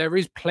that there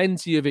is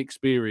plenty of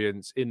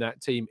experience in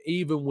that team,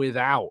 even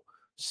without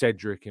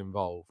Cedric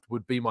involved,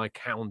 would be my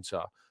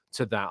counter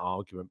to that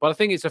argument. But I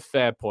think it's a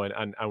fair point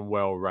and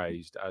well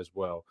raised as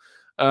well.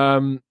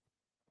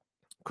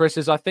 Chris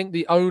says, I think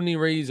the only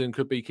reason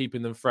could be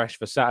keeping them fresh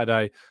for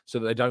Saturday so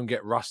that they don't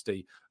get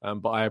rusty.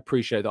 But I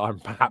appreciate that I'm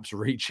perhaps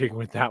reaching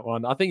with that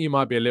one. I think you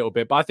might be a little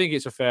bit, but I think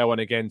it's a fair one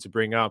again to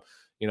bring up,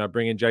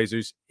 bringing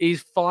Jesus.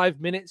 Is 5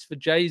 minutes for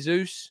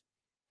Jesus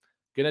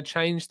going to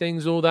change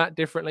things all that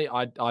differently?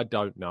 I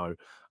don't know.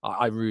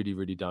 I really,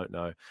 really don't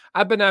know.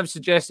 Abhinav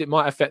suggests it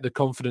might affect the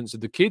confidence of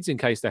the kids in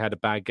case they had a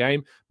bad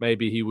game.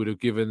 Maybe he would have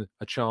given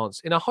a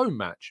chance in a home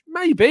match.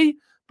 Maybe.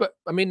 But,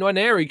 when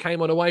Harry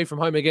came on away from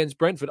home against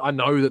Brentford, I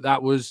know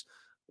that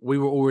we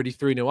were already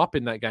 3-0 up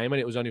in that game,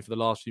 and it was only for the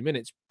last few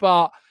minutes.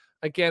 But,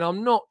 again,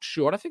 I'm not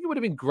sure. I think it would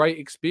have been great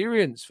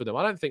experience for them.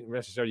 I don't think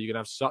necessarily you're going to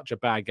have such a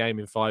bad game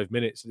in 5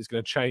 minutes that it's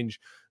going to change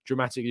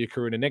dramatically your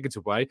career in a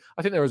negative way.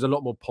 I think there is a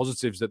lot more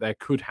positives that there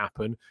could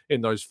happen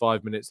in those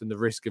 5 minutes than the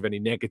risk of any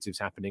negatives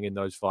happening in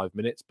those 5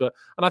 minutes. And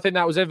I think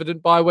that was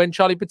evident by when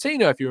Charlie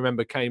Patino, if you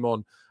remember, came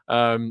on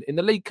in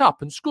the League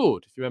Cup and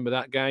scored. If you remember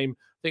that game,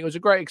 I think it was a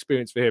great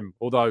experience for him,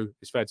 although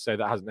it's fair to say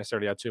that hasn't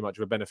necessarily had too much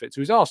of a benefit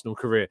to his Arsenal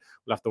career.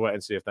 We'll have to wait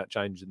and see if that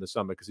changes in the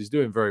summer because he's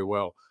doing very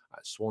well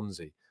at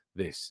Swansea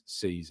this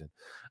season.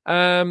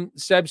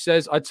 Seb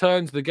says, I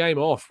turned the game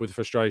off with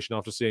frustration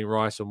after seeing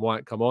Rice and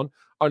White come on.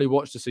 Only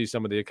watched to see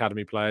some of the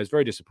academy players.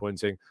 Very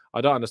disappointing.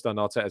 I don't understand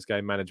Arteta's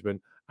game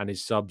management and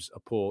his subs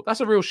are poor.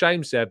 That's a real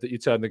shame, Seb, that you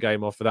turned the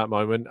game off for that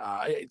moment.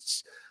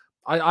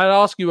 I'd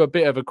ask you a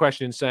bit of a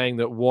question in saying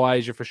that why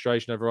is your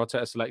frustration over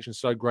Arteta's selection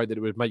so great that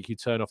it would make you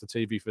turn off the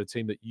TV for the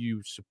team that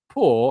you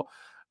support?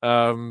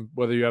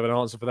 Whether you have an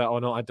answer for that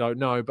or not, I don't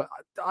know. But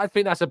I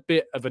think that's a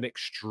bit of an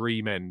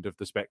extreme end of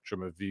the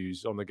spectrum of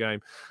views on the game.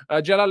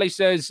 Jalali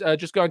says,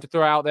 just going to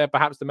throw out there,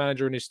 perhaps the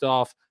manager and his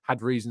staff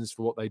had reasons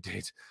for what they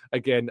did.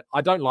 Again, I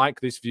don't like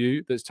this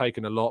view that's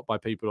taken a lot by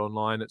people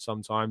online at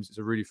sometimes. It's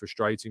a really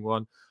frustrating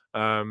one.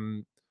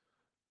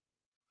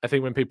 I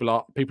think when people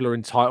are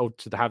entitled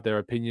to have their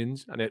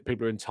opinions and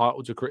people are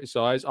entitled to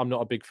criticize. I'm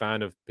not a big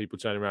fan of people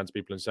turning around to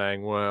people and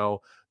saying,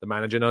 well, the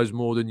manager knows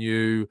more than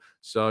you.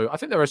 So I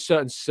think there are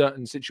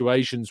certain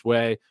situations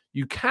where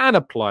you can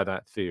apply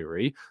that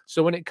theory.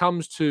 So when it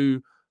comes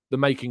to the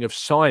making of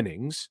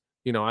signings,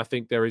 I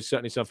think there is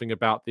certainly something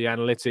about the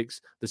analytics,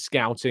 the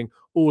scouting,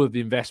 all of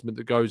the investment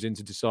that goes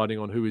into deciding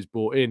on who is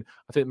brought in.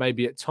 I think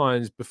maybe at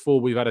times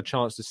before we've had a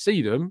chance to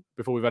see them,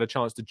 before we've had a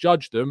chance to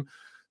judge them,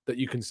 that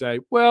you can say,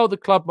 well, the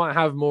club might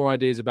have more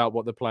ideas about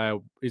what the player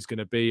is going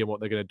to be and what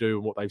they're going to do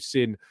and what they've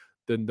seen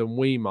than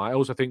we might. I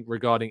also think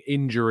regarding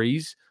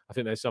injuries, I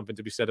think there's something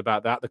to be said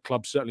about that. The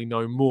club certainly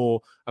know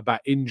more about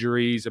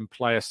injuries and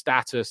player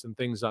status and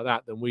things like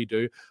that than we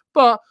do.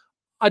 But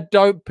I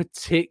don't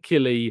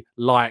particularly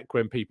like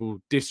when people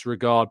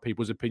disregard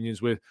people's opinions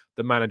with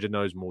the manager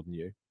knows more than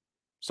you.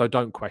 So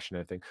don't question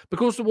anything.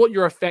 Because what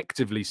you're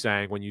effectively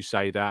saying when you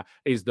say that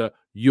is that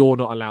you're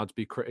not allowed to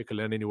be critical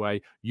in any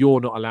way.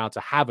 You're not allowed to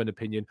have an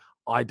opinion.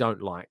 I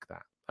don't like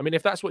that. I mean,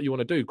 if that's what you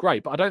want to do,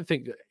 great. But I don't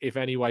think if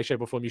any way,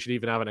 shape or form you should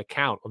even have an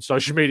account on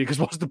social media because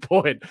what's the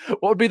point?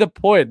 What would be the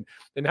point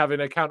in having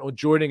an account or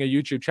joining a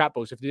YouTube chat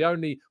box if the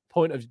only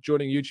point of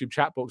joining a YouTube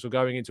chat box or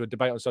going into a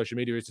debate on social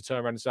media is to turn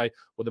around and say,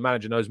 well, the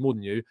manager knows more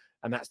than you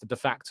and that's the de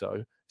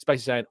facto. It's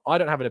basically saying, I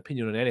don't have an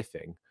opinion on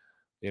anything.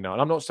 And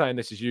I'm not saying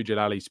this is you,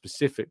 Jalali,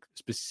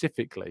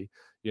 specifically,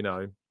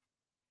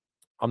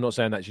 I'm not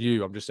saying that's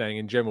you. I'm just saying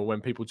in general, when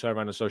people turn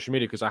around on social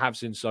media, because I have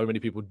seen so many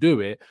people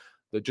do it,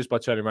 that just by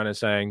turning around and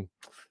saying,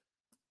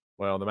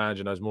 well, the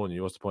manager knows more than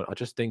you, what's the point? I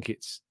just think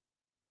it's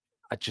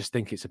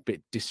a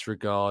bit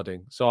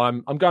disregarding. So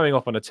I'm going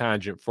off on a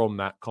tangent from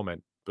that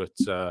comment. But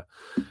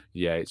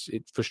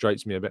it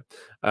frustrates me a bit.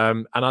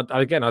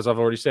 Again, as I've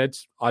already said,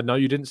 I know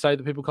you didn't say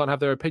that people can't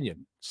have their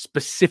opinion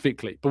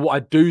specifically. But what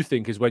I do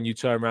think is when you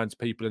turn around to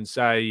people and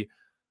say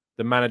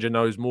the manager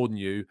knows more than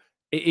you,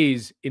 it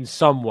is in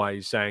some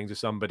ways saying to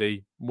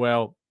somebody,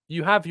 well,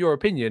 you have your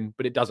opinion,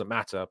 but it doesn't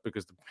matter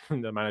because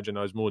the manager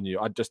knows more than you.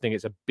 I just think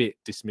it's a bit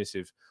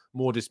dismissive,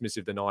 more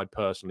dismissive than I'd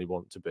personally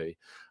want to be.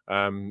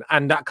 And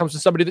that comes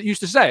from somebody that used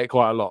to say it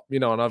quite a lot,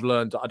 and I've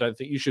learned I don't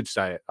think you should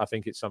say it. I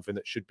think it's something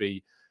that should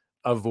be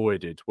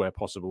avoided where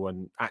possible.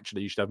 And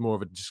actually, you should have more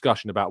of a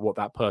discussion about what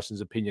that person's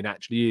opinion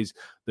actually is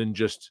than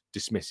just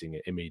dismissing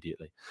it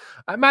immediately.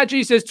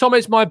 Maggie says, Tom,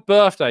 it's my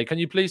birthday. Can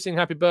you please sing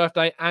happy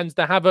birthday and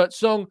the Havertz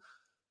song?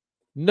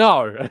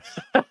 No.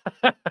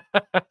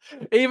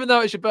 Even though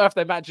it's your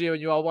birthday, Maggie,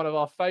 and you are one of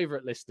our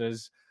favourite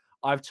listeners,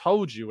 I've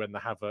told you when the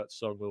Havertz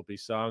song will be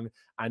sung,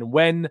 and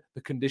when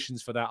the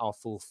conditions for that are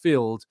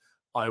fulfilled,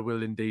 I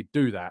will indeed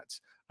do that,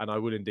 and I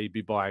will indeed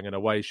be buying an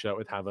away shirt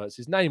with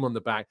Havertz's name on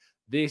the back.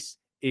 This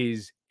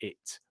is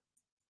it.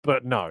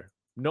 But no,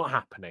 not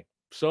happening.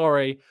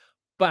 Sorry,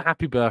 but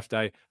happy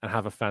birthday and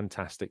have a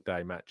fantastic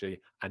day,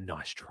 Maggie, and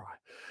nice try.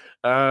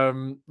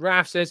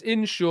 Raf says,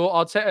 in short,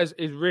 Arteta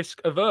is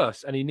risk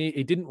averse and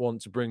he didn't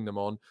want to bring them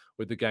on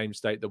with the game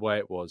state the way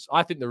it was.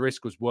 I think the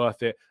risk was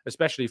worth it,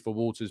 especially for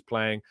Waters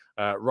playing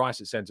Rice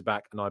at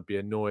centre-back, and I'd be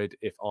annoyed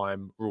if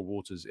I'm Raw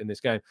Waters in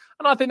this game.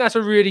 And I think that's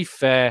a really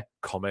fair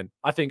comment.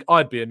 I think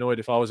I'd be annoyed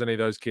if I was any of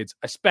those kids,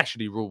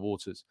 especially Raw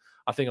Waters.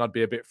 I think I'd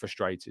be a bit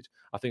frustrated.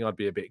 I think I'd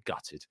be a bit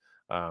gutted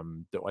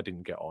that I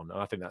didn't get on.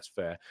 And I think that's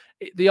fair.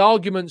 The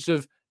arguments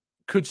of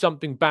could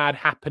something bad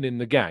happen in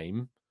the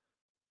game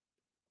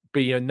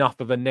be enough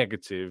of a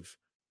negative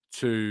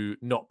to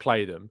not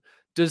play them?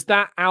 Does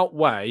that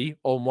outweigh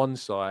on one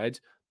side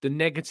the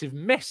negative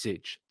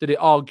message that it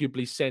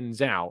arguably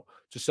sends out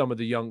to some of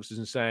the youngsters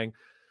and saying,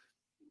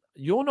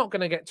 you're not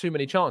going to get too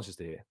many chances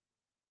here.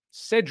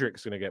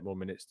 Cedric's going to get more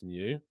minutes than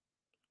you.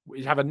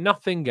 We have a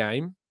nothing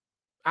game,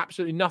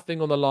 absolutely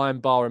nothing on the line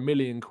bar £1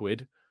 million,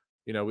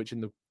 which in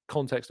the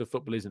context of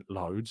football isn't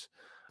loads.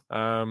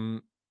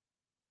 I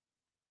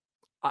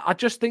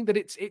just think that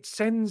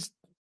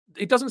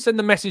it doesn't send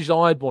the message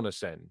I'd want to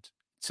send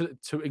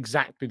to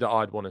exactly that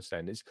I'd want to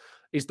send.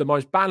 It's the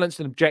most balanced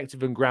and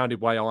objective and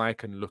grounded way I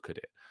can look at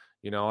it.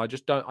 I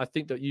just don't. I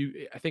think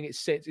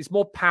it's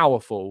more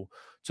powerful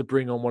to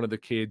bring on one of the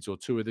kids or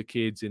two of the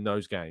kids in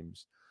those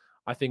games.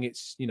 I think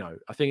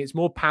it's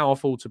more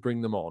powerful to bring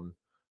them on.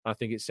 I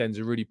think it sends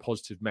a really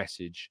positive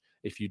message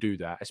if you do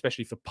that,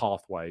 especially for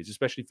pathways,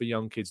 especially for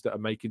young kids that are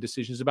making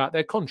decisions about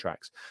their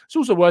contracts. It's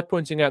also worth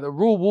pointing out that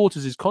Raw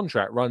Waters'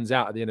 contract runs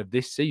out at the end of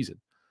this season.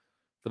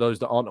 For those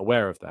that aren't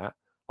aware of that,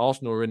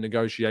 Arsenal are in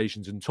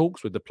negotiations and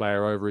talks with the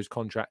player over his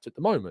contract at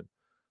the moment.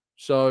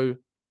 So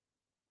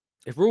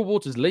if Raw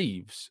Waters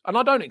leaves, and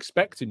I don't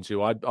expect him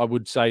to, I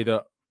would say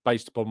that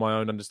based upon my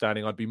own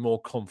understanding, I'd be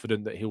more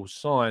confident that he'll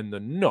sign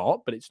than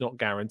not, but it's not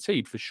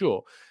guaranteed for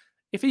sure.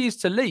 If he is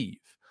to leave,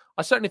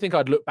 I certainly think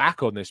I'd look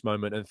back on this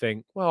moment and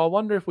think, well, I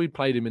wonder if we'd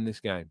played him in this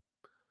game.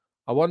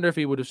 I wonder if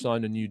he would have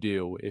signed a new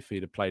deal if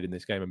he'd have played in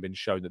this game and been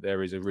shown that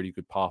there is a really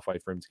good pathway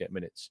for him to get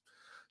minutes.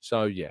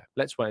 So, yeah,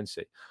 let's wait and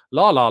see.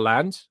 La La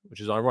Land,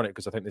 which is ironic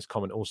because I think this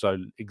comment also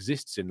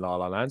exists in La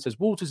La Land, says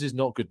Waters is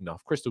not good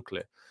enough. Crystal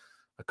clear.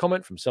 A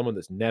comment from someone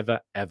that's never,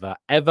 ever,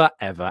 ever,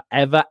 ever,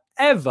 ever,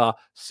 ever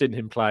seen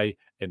him play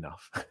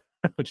enough,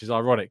 which is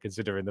ironic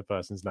considering the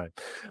person's name.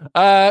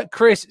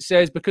 Chris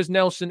says, because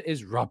Nelson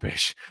is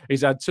rubbish.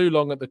 He's had too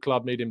long at the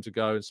club, need him to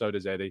go, and so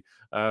does Eddie.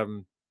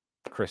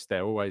 Chris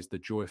there, always the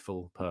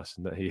joyful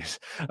person that he is.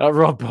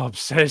 Rob Bob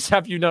says,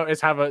 have you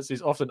noticed Havertz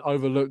is often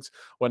overlooked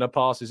when a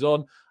pass is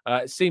on?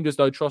 It seemed as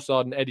though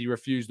Trossard and Eddie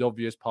refused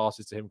obvious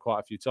passes to him quite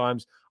a few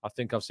times. I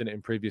think I've seen it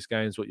in previous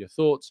games. What are your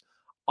thoughts?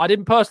 I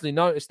didn't personally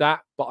notice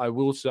that, but I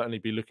will certainly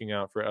be looking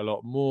out for it a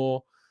lot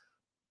more.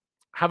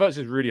 Havertz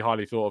is really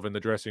highly thought of in the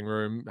dressing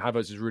room.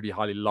 Havertz is really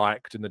highly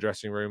liked in the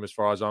dressing room, as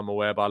far as I'm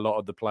aware, by a lot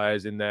of the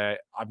players in there.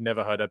 I've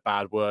never heard a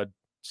bad word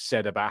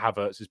said about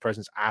Havertz's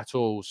presence at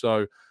all.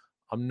 So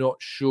I'm not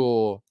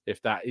sure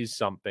if that is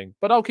something,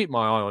 but I'll keep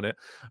my eye on it.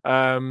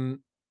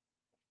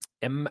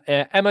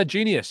 Emma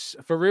Genius,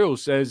 for real,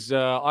 says,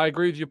 I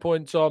agree with your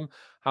point, Tom.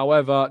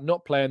 However,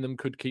 not playing them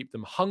could keep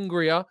them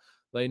hungrier.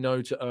 They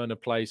know to earn a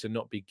place and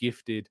not be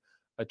gifted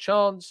a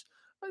chance.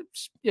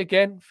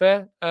 Again,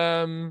 fair.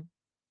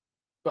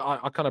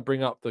 But I kind of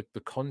bring up the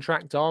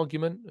contract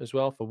argument as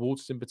well for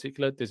Walters in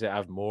particular. Does it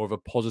have more of a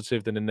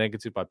positive than a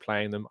negative by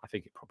playing them? I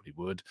think it probably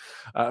would.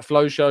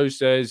 Flow Show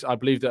says, I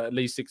believe that at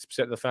least 60%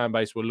 of the fan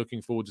base were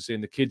looking forward to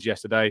seeing the kids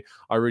yesterday.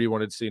 I really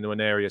wanted to see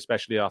Nwaneri,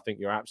 especially. I think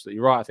you're absolutely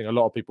right. I think a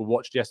lot of people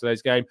watched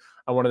yesterday's game.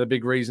 And one of the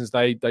big reasons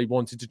they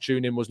wanted to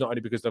tune in was not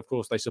only because, of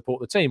course, they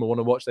support the team and want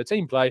to watch their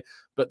team play,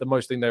 but the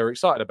most thing they were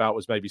excited about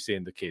was maybe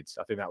seeing the kids.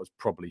 I think that was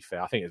probably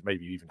fair. I think it's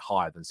maybe even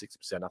higher than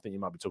 60%. I think you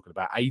might be talking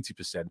about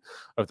 80%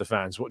 of the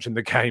fans watching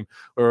the game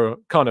were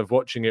kind of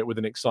watching it with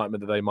an excitement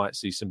that they might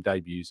see some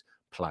debuts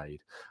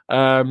played.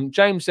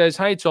 James says,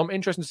 hey, Tom,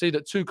 interesting to see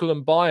that Tuchel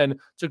and Bayern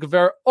took a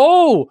very...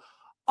 Oh,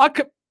 I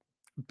could...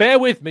 Bear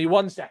with me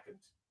 1 second.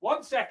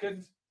 1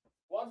 second.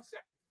 1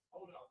 second.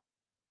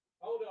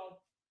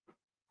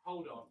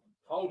 Hold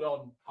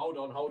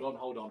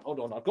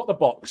on. I've got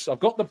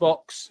the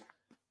box.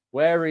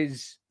 Where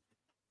is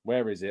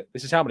it?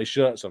 This is how many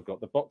shirts I've got.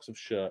 The box of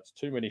shirts.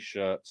 Too many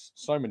shirts.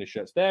 So many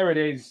shirts. There it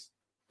is.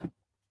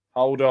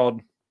 Hold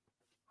on.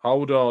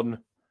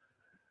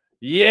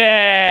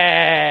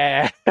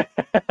 Yeah!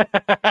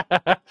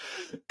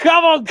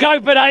 Come on,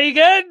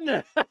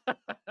 Copenhagen!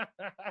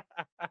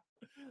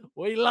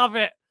 We love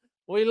it.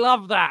 We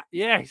love that.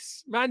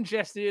 Yes.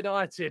 Manchester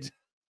United.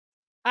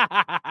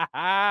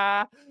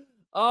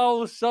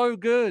 Oh, so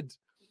good.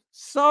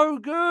 So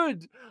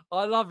good.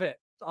 I love it.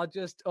 I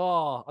don't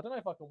know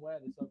if I can wear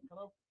this.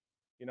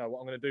 You know, what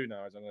I'm going to do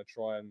now is I'm going to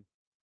try and...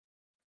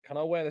 Can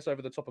I wear this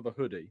over the top of a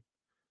hoodie?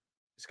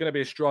 It's going to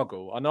be a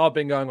struggle. I know I've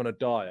been going on a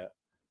diet,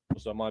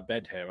 so my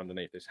bed hair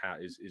underneath this hat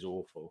is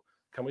awful.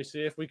 Can we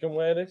see if we can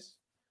wear this?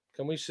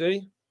 Can we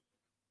see?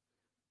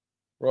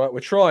 Right, we're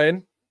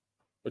trying.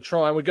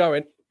 We're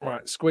going.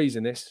 Right,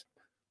 squeezing this.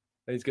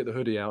 I need to get the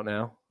hoodie out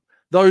now.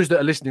 Those that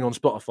are listening on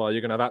Spotify,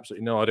 you're going to have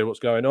absolutely no idea what's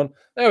going on.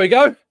 There we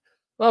go.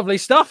 Lovely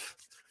stuff.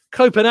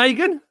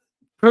 Copenhagen.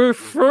 Through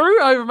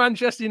over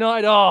Manchester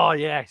United. Oh,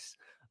 yes.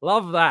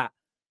 Love that.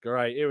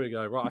 Great. Here we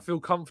go. Right. I feel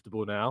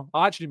comfortable now.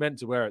 I actually meant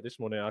to wear it this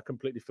morning. I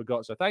completely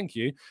forgot. So thank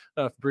you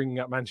for bringing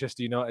up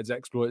Manchester United's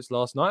exploits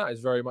last night.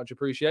 It's very much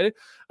appreciated.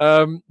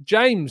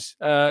 James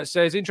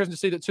says, interesting to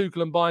see that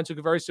Tuchel and Bayern took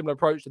a very similar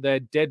approach to their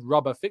dead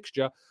rubber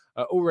fixture.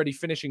 Already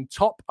finishing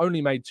top,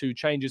 only made 2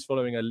 changes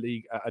following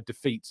a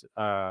defeat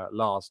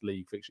last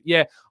league fixture.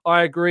 Yeah,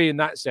 I agree in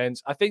that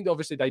sense. I think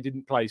obviously they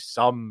didn't play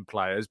some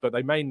players, but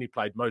they mainly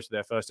played most of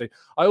their first team.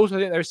 I also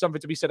think there is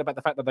something to be said about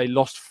the fact that they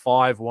lost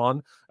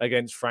 5-1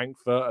 against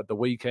Frankfurt at the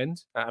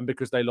weekend, and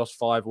because they lost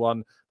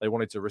 5-1, they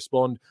wanted to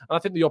respond. And I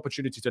think the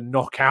opportunity to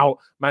knock out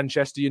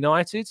Manchester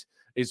United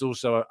is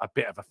also a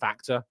bit of a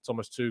factor.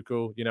 Thomas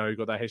Tuchel, you know, he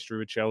got that history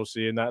with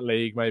Chelsea in that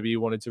league. Maybe he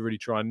wanted to really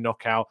try and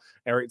knock out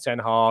Erik ten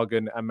Hag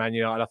and Man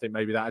United. I think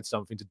maybe that had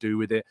something to do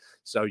with it.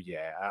 So,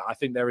 yeah, I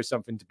think there is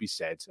something to be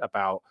said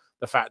about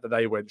the fact that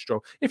they went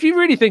strong. If you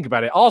really think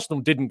about it, Arsenal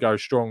didn't go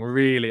strong,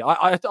 really.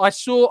 I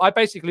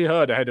basically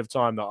heard ahead of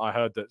time that I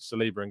heard that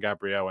Saliba and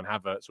Gabriel and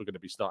Havertz were going to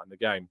be starting the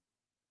game.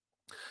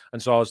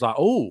 And so I was like,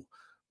 oh,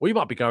 we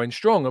might be going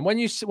strong. And when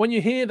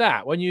you hear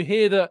that,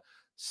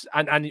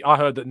 and I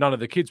heard that none of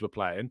the kids were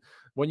playing.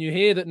 When you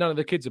hear that none of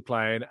the kids are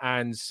playing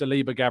and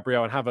Saliba,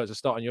 Gabriel and Havertz are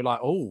starting, you're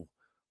like, oh,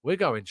 we're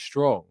going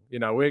strong. You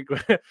know,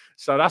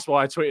 so that's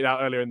why I tweeted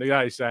out earlier in the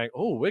day saying,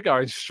 oh, we're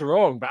going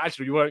strong. But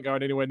actually, we weren't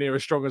going anywhere near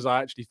as strong as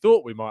I actually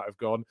thought we might have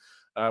gone.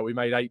 We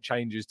made 8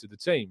 changes to the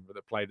team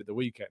that played at the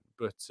weekend.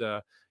 But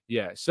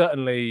yeah,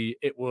 certainly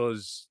it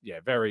was,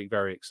 very,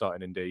 very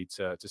exciting indeed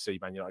to see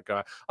Man United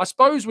go. I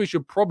suppose we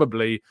should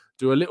probably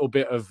do a little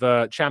bit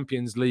of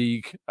Champions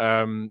League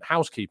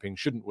housekeeping,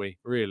 shouldn't we,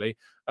 really?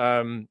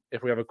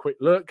 If we have a quick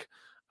look,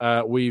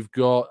 have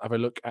a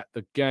look at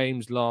the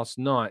games last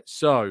night.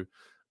 So,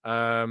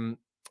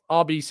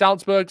 RB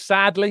Salzburg,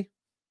 sadly,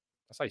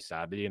 I say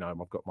sadly, you know,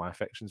 I've got my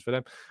affections for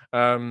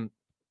them.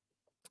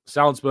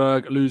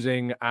 Salzburg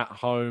losing at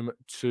home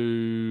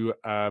to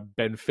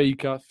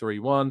Benfica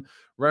 3-1.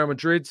 Real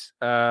Madrid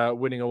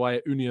winning away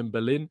at Union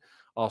Berlin.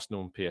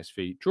 Arsenal and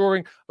PSV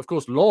drawing. Of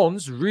course,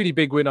 Lens, really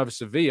big win over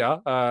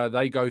Sevilla.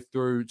 They go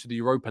through to the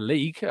Europa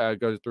League,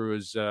 go through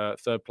as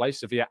third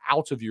place. Sevilla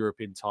out of Europe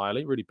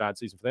entirely. Really bad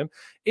season for them.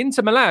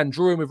 Inter Milan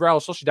drawing with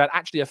Real Sociedad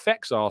actually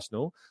affects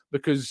Arsenal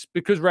because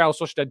Real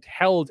Sociedad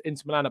held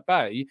Inter Milan at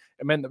bay.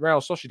 It meant that Real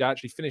Sociedad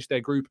actually finished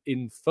their group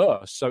in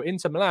first. So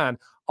Inter Milan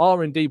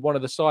are indeed one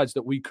of the sides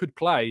that we could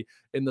play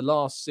in the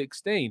last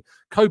 16.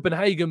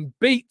 Copenhagen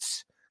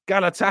beats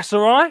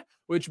Galatasaray,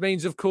 which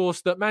means, of course,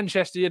 that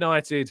Manchester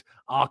United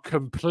are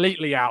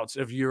completely out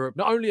of Europe.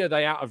 Not only are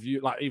they out of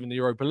even the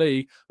Europa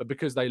League, but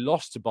because they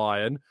lost to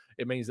Bayern,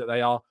 it means that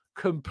they are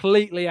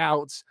completely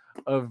out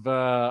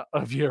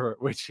of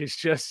Europe, which is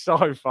just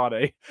so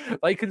funny.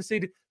 They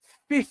conceded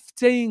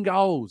 15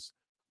 goals.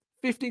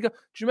 15 goals.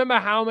 Do you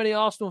remember how many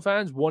Arsenal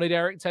fans wanted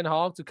Erik ten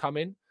Hag to come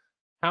in?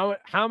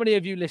 How many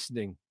of you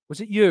listening? Was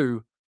it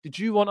you? Did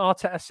you want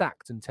Arteta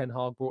sacked and Ten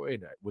Hag brought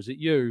in? Was it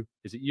you?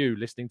 Is it you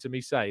listening to me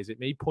say? Is it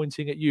me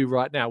pointing at you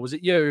right now? Was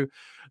it you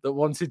that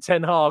wanted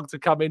Ten Hag to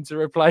come in to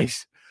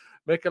replace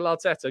Mikel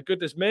Arteta?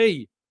 Goodness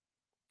me.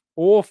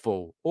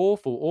 Awful.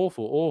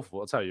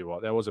 I'll tell you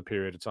what, there was a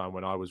period of time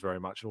when I was very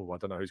much, I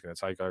don't know who's going to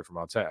take over from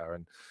Arteta.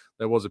 And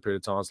there was a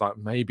period of time I was like,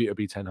 maybe it'll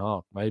be Ten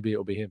Hag. Maybe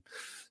it'll be him.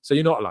 So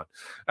you're not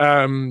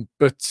alone.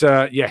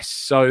 Yes,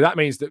 so that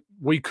means that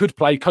we could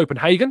play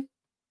Copenhagen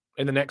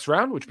in the next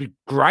round, which would be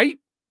great.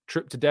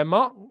 Trip to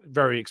Denmark,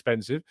 very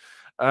expensive.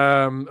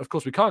 Of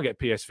course, we can't get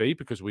PSV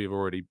because we've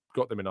already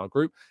got them in our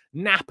group.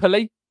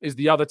 Napoli is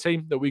the other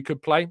team that we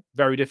could play.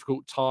 Very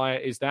difficult tie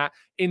is that.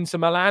 Inter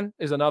Milan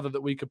is another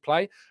that we could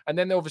play. And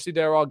then obviously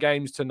there are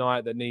games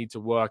tonight that need to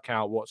work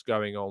out what's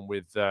going on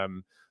with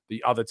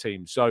the other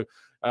teams. So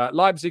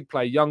Leipzig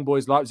play Young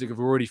Boys. Leipzig have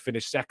already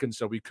finished second,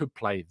 so we could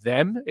play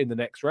them in the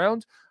next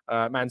round.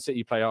 Man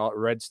City play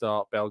Red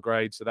Star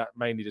Belgrade, so that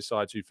mainly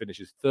decides who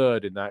finishes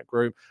third in that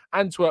group.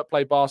 Antwerp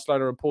play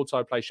Barcelona and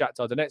Porto play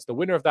Shakhtar Donetsk. The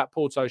winner of that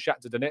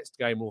Porto-Shakhtar Donetsk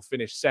game will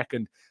finish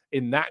second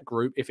in that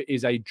group. If it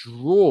is a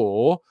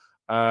draw,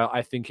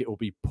 I think it will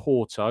be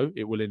Porto.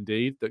 It will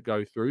indeed that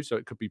go through, so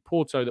it could be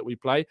Porto that we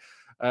play.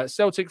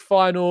 Celtic,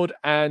 Feyenoord,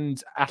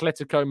 and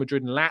Atletico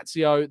Madrid and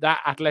Lazio. That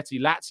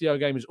Atleti-Lazio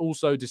game is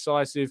also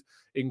decisive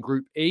in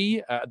Group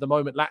E. At the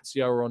moment,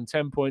 Lazio are on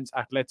 10 points,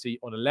 Atleti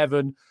on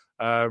 11.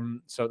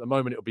 So at the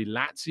moment, it'll be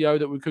Lazio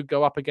that we could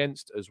go up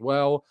against as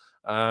well.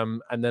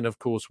 And then, of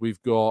course,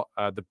 we've got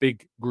the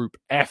big Group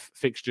F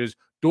fixtures.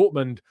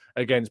 Dortmund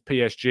against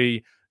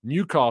PSG,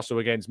 Newcastle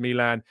against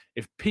Milan.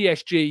 If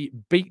PSG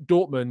beat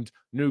Dortmund,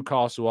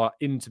 Newcastle are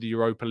into the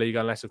Europa League,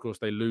 unless, of course,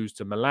 they lose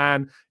to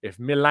Milan. If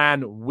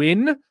Milan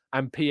win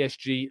and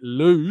PSG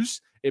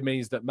lose, it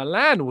means that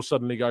Milan will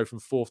suddenly go from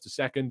fourth to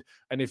second.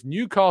 And if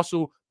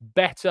Newcastle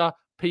better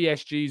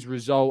PSG's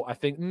result, I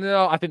think they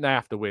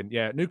have to win.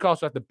 Yeah,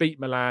 Newcastle have to beat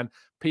Milan.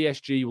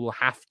 PSG will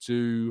have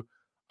to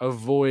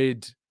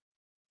avoid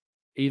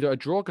either a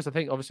draw, because I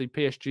think, obviously,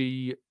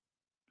 PSG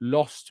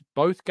lost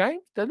both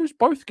games. They lose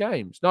both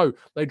games. No,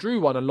 they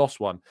drew one and lost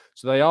one.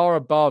 So they are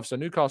above. So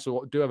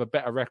Newcastle do have a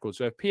better record.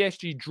 So if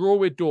PSG draw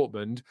with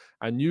Dortmund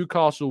and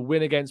Newcastle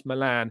win against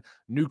Milan,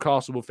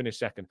 Newcastle will finish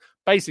second.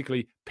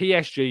 Basically,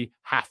 PSG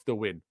have to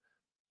win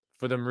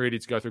for them really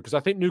to go through. Because I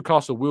think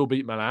Newcastle will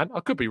beat Milan. I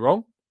could be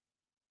wrong,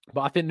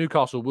 but I think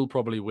Newcastle will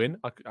probably win.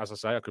 As I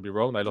say, I could be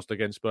wrong. They lost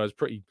against Spurs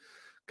pretty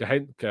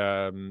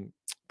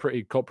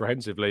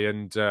comprehensively,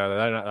 and they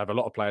don't have a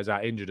lot of players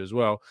out injured as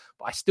well.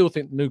 But I still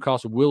think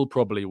Newcastle will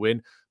probably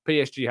win.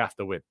 PSG have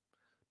to win.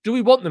 Do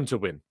we want them to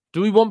win?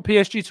 Do we want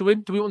PSG to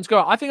win? Do we want them to go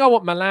out? I think I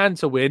want Milan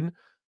to win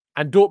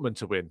and Dortmund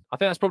to win. I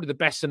think that's probably the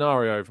best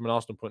scenario from an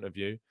Arsenal point of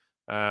view,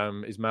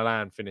 is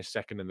Milan finish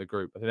second in the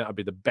group. I think that would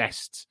be the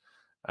best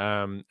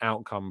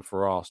outcome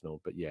for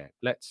Arsenal. But yeah,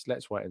 let's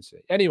wait and see.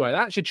 Anyway,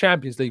 that's your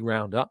Champions League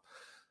roundup.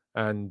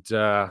 And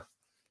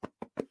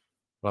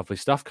lovely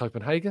stuff.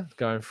 Copenhagen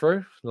going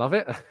through. Love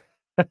it.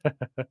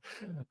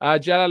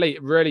 Jalali,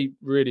 really,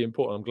 really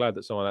important. I'm glad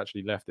that someone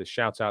actually left this.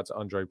 Shout out to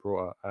Andre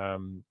Porter.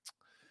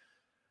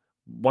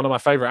 One of my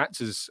favorite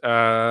actors,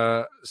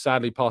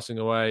 sadly passing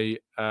away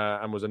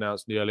and was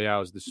announced in the early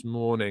hours this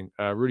morning.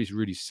 Really,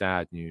 really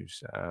sad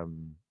news.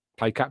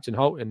 Played Captain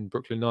Holt in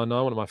Brooklyn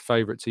Nine-Nine, one of my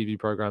favorite TV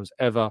programs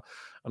ever.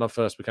 And I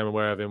first became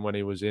aware of him when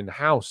he was in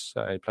House.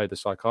 He played the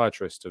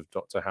psychiatrist of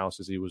Dr. House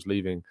as he was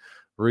leaving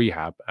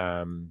rehab.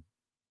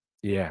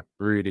 Yeah,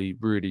 really,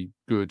 really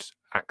good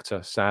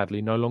actor.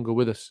 Sadly, no longer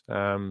with us.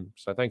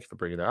 So thank you for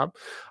bringing that up.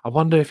 I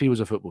wonder if he was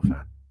a football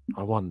fan.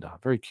 I wonder. I'm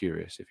very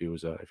curious if he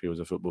was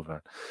a football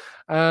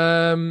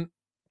fan.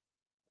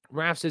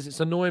 Raf says it's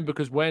annoying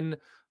because when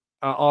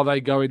are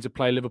they going to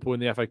play Liverpool in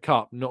the FA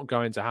Cup? Not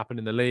going to happen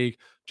in the league.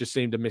 Just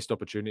seemed a missed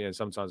opportunity. And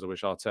sometimes I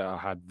wish Arteta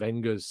had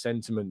Wenger's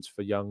sentiments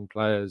for young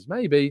players.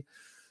 Maybe.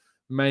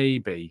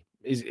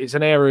 It's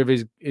an area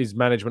of his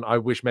management I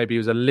wish maybe he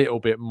was a little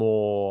bit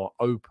more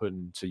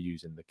open to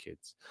using the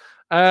kids.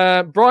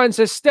 Brian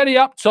says, steady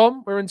up,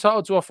 Tom. We're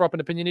entitled to offer up an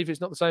opinion if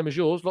it's not the same as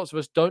yours. Lots of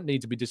us don't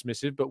need to be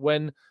dismissive, but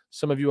when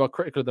some of you are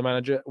critical of the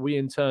manager, we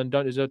in turn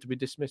don't deserve to be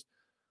dismissed.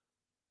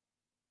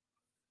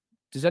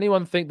 Does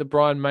anyone think that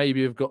Brian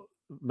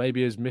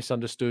maybe has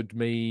misunderstood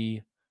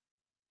me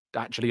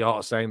actually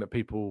are saying that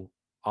people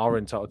are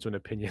entitled to an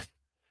opinion?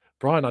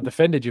 Brian, I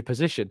defended your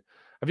position.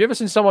 Have you ever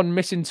seen someone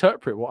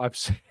misinterpret what I've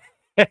said?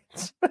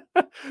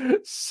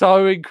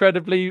 So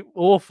incredibly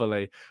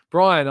awfully.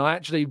 Brian, I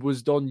actually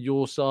was on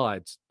your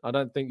side. I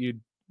don't think you'd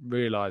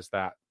realise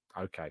that.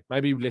 Okay,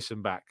 maybe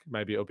listen back.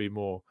 Maybe it'll be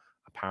more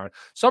apparent.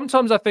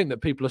 Sometimes I think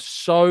that people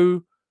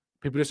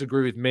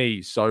disagree with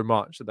me so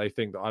much that they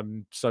think that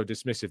I'm so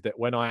dismissive that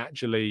when I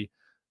actually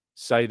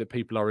say that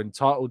people are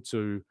entitled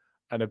to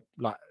to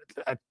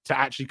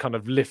actually kind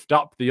of lift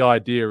up the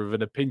idea of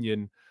an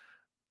opinion,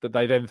 that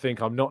they then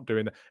think I'm not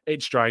doing that.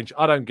 It's strange.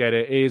 I don't get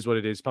it. It is what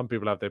it is. Some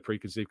people have their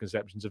preconceived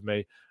conceptions of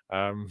me.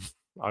 Oh,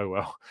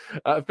 well.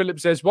 Philip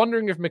says,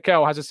 wondering if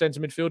Mikel has a centre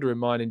midfielder in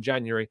mind in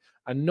January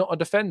and not a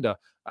defender.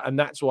 And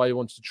that's why he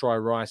wants to try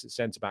Rice at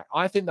centre-back.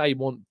 I think they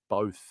want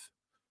both,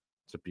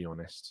 to be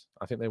honest.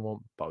 I think they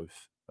want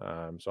both.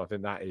 So I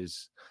think that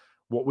is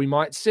what we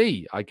might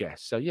see, I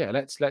guess. So, yeah,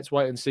 let's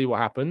wait and see what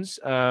happens.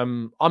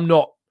 I'm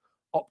not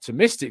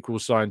optimistic we'll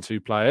sign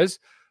two players,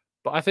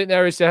 But I think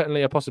there is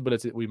certainly a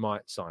possibility that we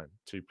might sign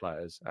 2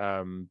 players.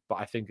 But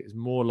I think it's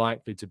more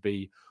likely to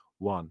be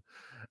 1.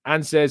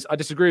 And says, I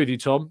disagree with you,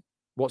 Tom.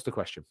 What's the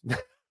question?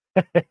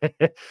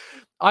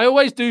 I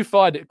always do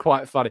find it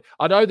quite funny.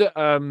 I know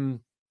that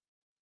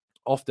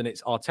often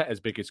it's Arteta's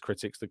biggest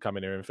critics that come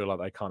in here and feel like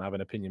they can't have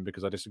an opinion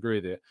because I disagree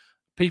with it.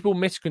 People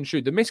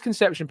misconstrue. The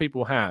misconception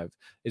people have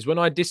is when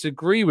I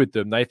disagree with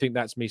them, they think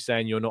that's me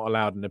saying you're not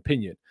allowed an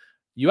opinion.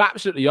 You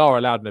absolutely are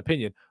allowed an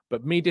opinion,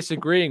 but me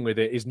disagreeing with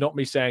it is not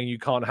me saying you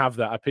can't have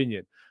that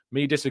opinion.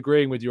 Me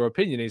disagreeing with your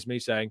opinion is me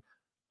saying,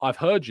 I've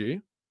heard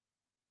you,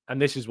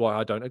 and this is why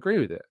I don't agree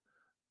with it.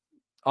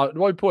 At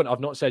one point, I've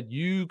not said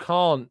you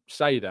can't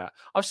say that.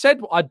 I've said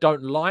I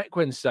don't like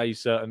when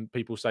certain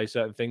people say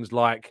certain things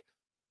like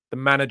the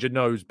manager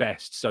knows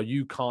best, so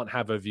you can't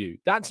have a view.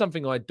 That's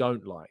something I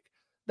don't like.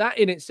 That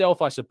in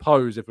itself, I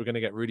suppose, if we're going to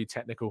get really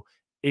technical,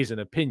 is an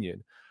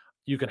opinion.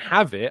 You can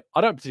have it.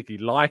 I don't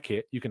particularly like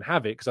it. You can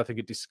have it because I think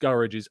it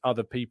discourages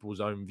other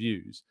people's own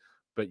views.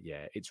 But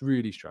yeah, it's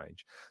really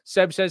strange.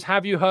 Seb says,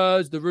 have you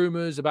heard the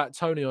rumours about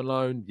Tony on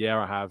loan? Yeah,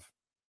 I have.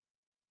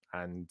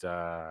 And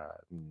nah.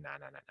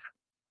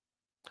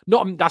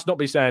 That's not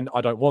me saying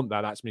I don't want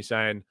that. That's me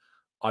saying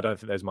I don't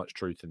think there's much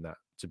truth in that,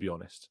 to be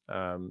honest.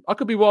 I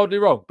could be wildly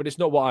wrong, but it's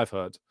not what I've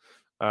heard.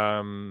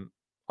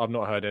 I've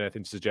not heard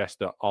anything to suggest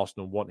that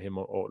Arsenal want him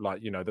or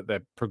like, you know, that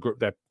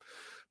they're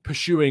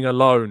pursuing a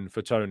loan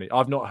for Tony.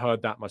 I've not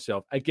heard that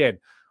myself. Again,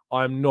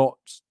 I'm not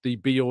the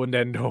be-all and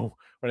end-all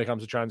when it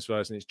comes to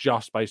transfers, and it's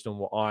just based on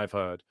what I've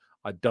heard.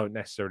 I don't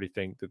necessarily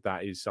think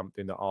that is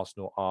something that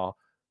Arsenal are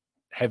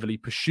heavily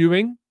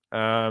pursuing.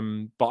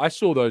 But I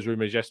saw those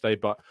rumours yesterday,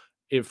 but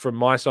from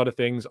my side of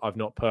things, I've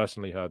not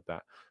personally heard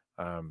that.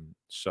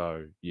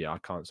 So, yeah, I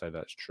can't say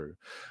that's true.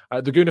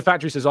 The Guna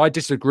Factory says, I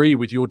disagree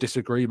with your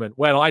disagreement.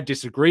 Well, I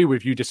disagree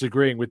with you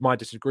disagreeing with my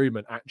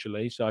disagreement,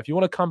 actually. So if you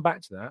want to come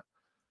back to that,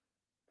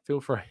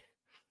 feel free.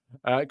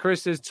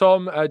 Chris says,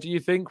 Tom, do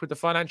you think with the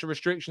financial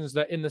restrictions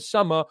that in the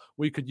summer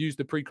we could use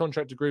the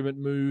pre-contract agreement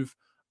move?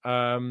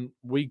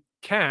 We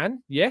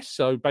can, yes.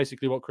 So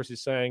basically what Chris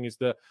is saying is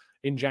that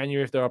in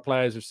January, if there are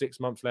players with 6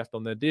 months left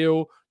on their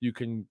deal, you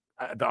can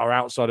that are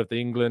outside of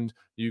England,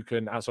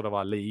 outside of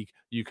our league,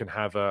 you can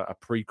have a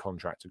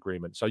pre-contract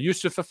agreement. So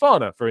Yusuf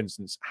Fofana, for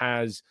instance,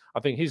 I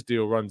think his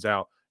deal runs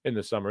out in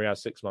the summer. He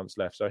has 6 months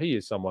left. So he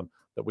is someone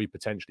that we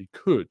potentially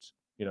could.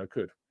 Where's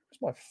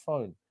my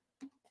phone?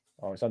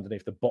 Oh, it's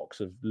underneath the box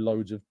of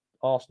loads of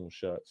Arsenal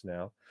shirts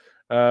now.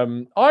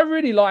 I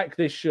really like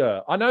this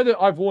shirt. I know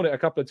that I've worn it a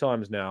couple of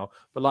times now,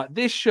 but like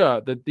this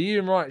shirt, the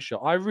Ian Wright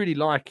shirt, I really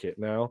like it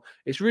now.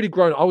 It's really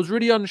grown. I was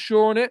really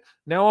unsure on it.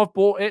 Now I've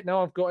bought it.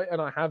 Now I've got it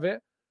and I have it.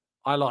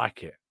 I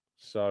like it.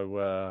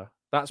 So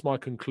that's my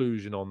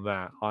conclusion on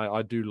that.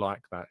 I do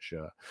like that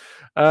shirt.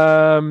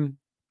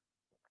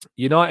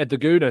 United the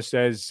Gooner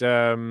says,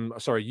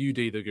 sorry,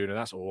 UD the Gooner.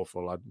 That's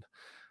awful.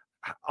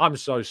 I'm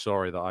so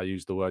sorry that I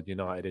used the word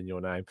United in your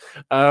name.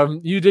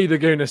 UD the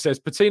Gooner says,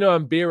 Patino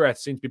and Biereth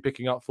seem to be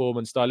picking up form,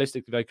 and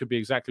stylistically they could be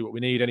exactly what we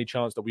need. Any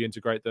chance that we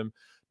integrate them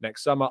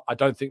next summer? I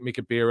don't think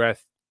Mika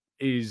Biereth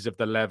is of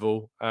the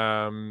level.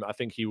 I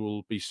think he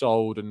will be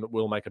sold and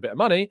will make a bit of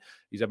money.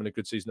 He's having a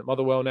good season at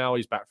Motherwell now.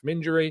 He's back from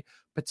injury.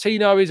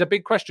 Patino is a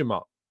big question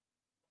mark.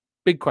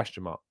 Big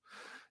question mark.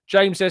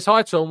 James says,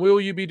 hi, Tom.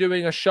 Will you be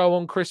doing a show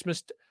on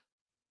Christmas?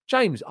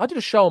 James, I did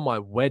a show on my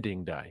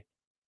wedding day.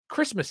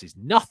 Christmas is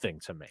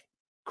nothing to me.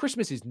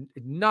 Christmas is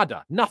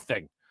nada,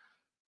 nothing.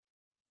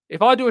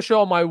 If I do a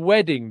show on my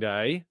wedding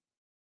day,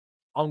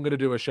 I'm going to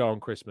do a show on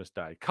Christmas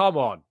Day. Come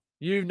on.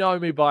 You know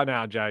me by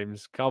now,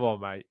 James. Come on,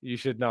 mate. You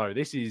should know.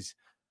 This is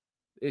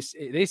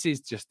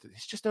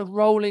just a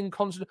rolling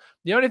constant.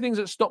 The only things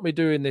that stop me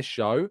doing this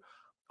show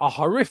are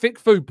horrific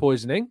food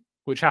poisoning,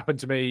 which happened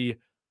to me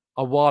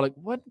a while ago.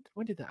 When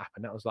did that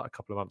happen? That was like a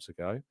couple of months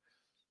ago.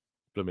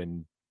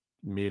 Blooming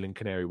meal in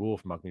Canary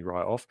Wharf mugged me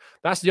right off.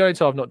 That's the only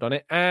time I've not done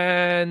it.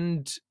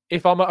 And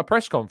if I'm at a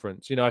press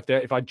conference,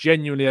 if I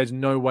genuinely, there's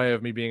no way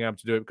of me being able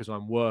to do it because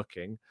I'm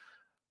working,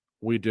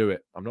 we do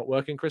it. I'm not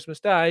working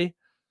Christmas Day.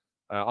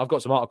 I've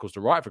got some articles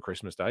to write for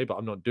Christmas Day, but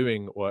I'm not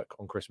doing work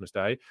on Christmas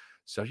Day.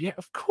 So yeah,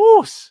 of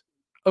course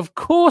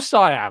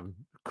I am.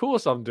 Of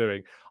course I'm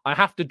doing. I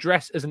have to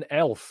dress as an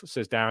elf,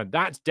 says Darren.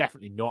 That's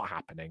definitely not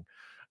happening.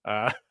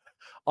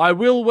 I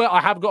will wear.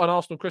 I have got an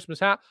Arsenal Christmas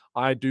hat.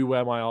 I do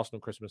wear my Arsenal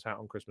Christmas hat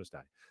on Christmas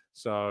Day.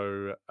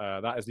 So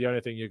that is the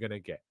only thing you're going to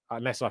get,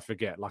 unless I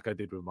forget, like I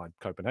did with my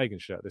Copenhagen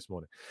shirt this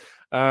morning.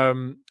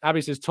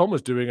 Abby says Tom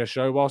was doing a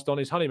show whilst on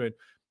his honeymoon.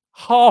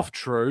 Half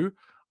true.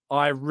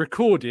 I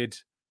recorded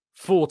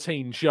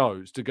 14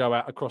 shows to go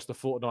out across the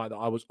fortnight that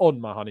I was on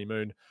my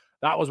honeymoon.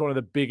 That was one of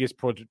the biggest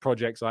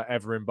projects I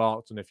ever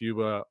embarked on. If you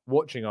were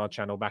watching our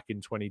channel back in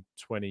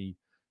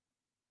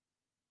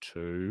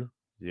 2022.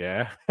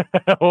 Yeah.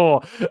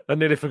 Oh, I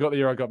nearly forgot the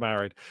year I got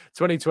married.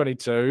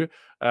 2022.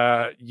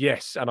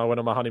 Yes. And I went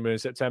on my honeymoon in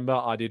September.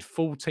 I did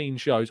 14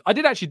 shows. I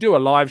did actually do a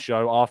live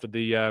show after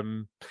the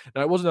no,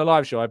 it wasn't a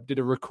live show. I did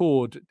a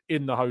record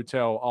in the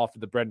hotel after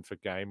the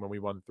Brentford game when we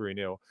won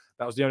 3-0.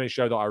 That was the only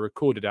show that I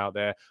recorded out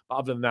there. But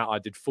other than that, I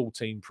did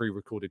 14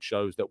 pre-recorded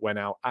shows that went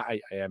out at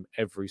 8 a.m.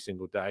 every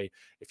single day.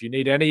 If you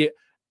need any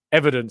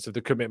evidence of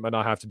the commitment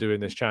I have to do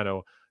in this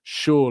channel,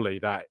 surely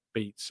that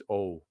beats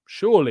all.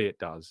 Surely it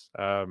does.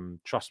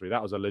 Trust me,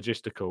 that was a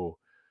logistical,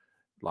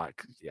 that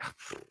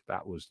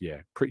was,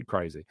 pretty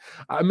crazy.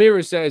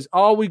 Amira says,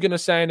 are we going to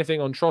say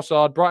anything on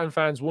Trossard? Brighton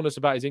fans warn us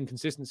about his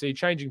inconsistency.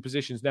 Changing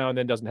positions now and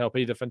then doesn't help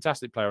either.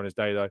 Fantastic player on his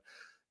day, though.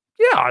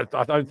 Yeah,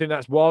 I don't think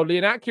that's wildly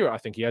inaccurate. I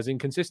think he has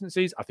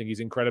inconsistencies. I think he's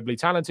incredibly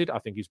talented. I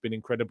think he's been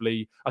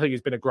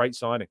a great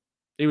signing.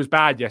 He was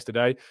bad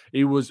yesterday.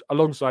 He was,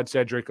 alongside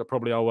Cedric,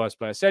 probably our worst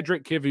player.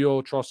 Cedric,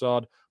 Kivior,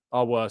 Trossard,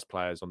 our worst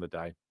players on the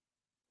day.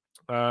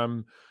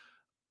 But,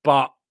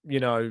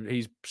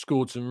 he's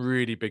scored some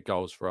really big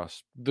goals for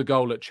us. The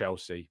goal at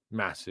Chelsea,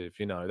 massive.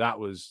 That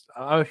was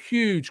a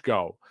huge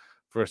goal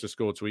for us to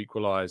score to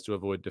equalise, to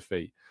avoid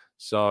defeat.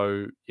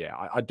 So, yeah,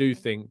 I do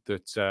think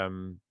that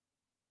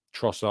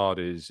Trossard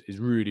is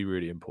really,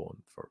 really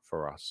important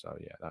for us. So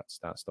yeah,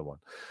 that's the one.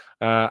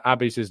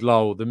 Abby says,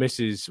 lol, the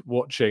missus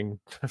watching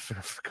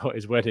forgot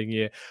his wedding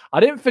year.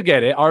 I didn't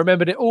forget it. I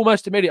remembered it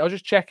almost immediately. I was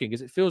just checking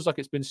because it feels like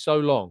it's been so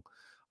long.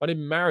 I've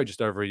been married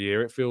just over a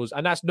year. It feels,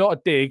 and that's not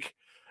a dig.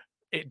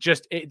 It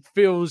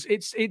feels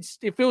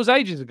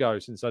ages ago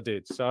since I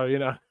did. So,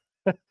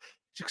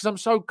 because I'm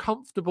so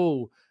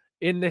comfortable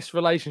in this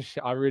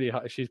relationship.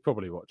 She's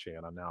probably watching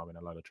and now I'm in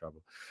a load of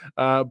trouble.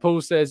 Paul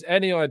says,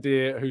 any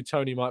idea who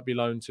Tony might be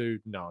loaned to?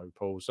 No,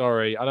 Paul,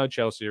 sorry. I know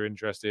Chelsea are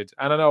interested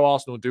and I know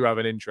Arsenal do have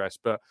an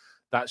interest, but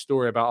that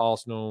story about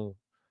Arsenal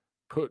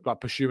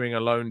pursuing a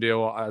loan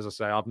deal, as I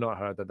say, I've not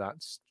heard that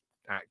that's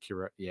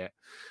accurate yet.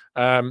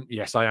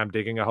 Yes, I am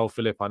digging a hole,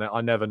 Philip.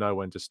 I never know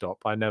when to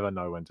stop.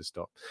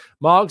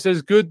 Mark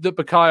says, good that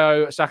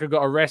Bukayo Saka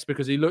got a rest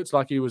because he looked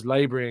like he was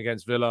labouring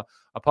against Villa.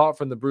 Apart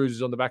from the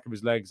bruises on the back of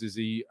his legs, is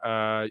he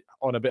on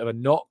a bit of a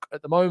knock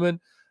at the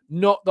moment?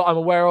 Not that I'm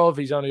aware of.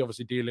 He's only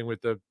obviously dealing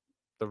with the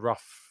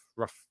roughness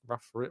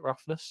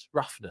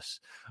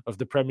of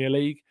the Premier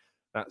League.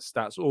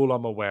 That's all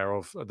I'm aware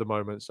of at the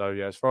moment. So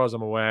yeah, as far as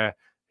I'm aware,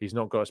 he's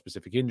not got a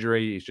specific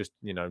injury. He's just,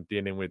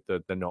 dealing with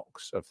the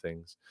knocks of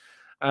things.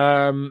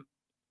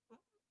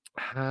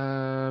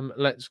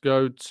 Let's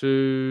go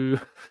to...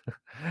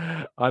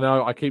 I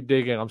know, I keep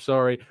digging. I'm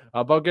sorry.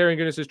 Bulgarian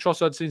Goodness says,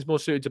 Trossard seems more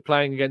suited to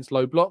playing against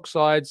low block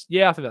sides.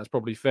 Yeah, I think that's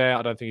probably fair.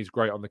 I don't think he's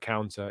great on the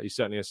counter. He's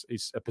certainly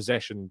he's a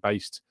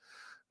possession-based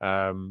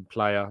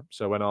player.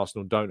 So when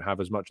Arsenal don't have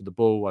as much of the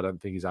ball, I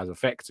don't think he's as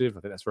effective. I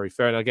think that's very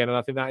fair. And again,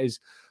 I think that is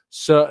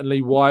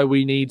certainly why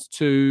we need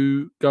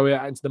to go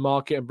out into the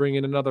market and bring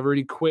in another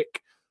really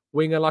quick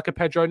winger like a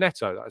Pedro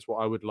Neto. That's what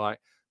I would like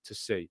to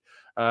see.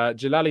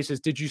 Jalali says,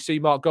 did you see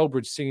Mark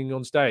Goldbridge singing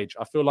on stage?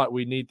 I feel like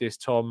we need this,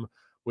 Tom,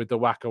 with the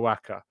Waka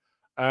Waka.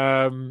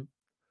 The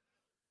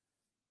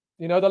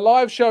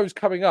live show's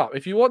coming up.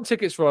 If you want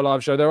tickets for a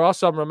live show, there are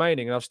some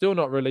remaining, and I've still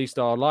not released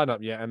our lineup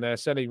yet, and they're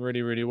selling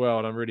really, really well,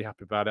 and I'm really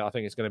happy about it. I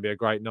think it's going to be a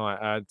great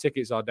night.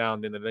 Tickets are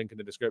down in the link in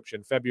the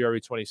description. February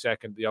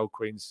 22nd, the Old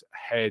Queen's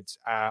Head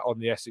on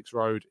the Essex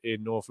Road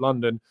in North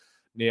London,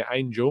 near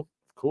Angel,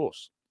 of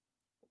course.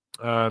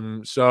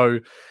 So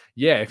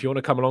yeah, if you want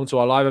to come along to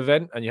our live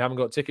event and you haven't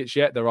got tickets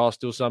yet, there are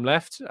still some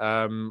left.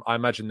 I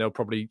imagine they'll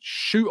probably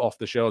shoot off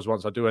the shelves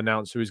once I do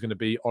announce who's going to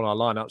be on our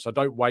lineup, so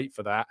don't wait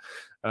for that.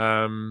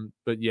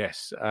 But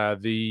yes,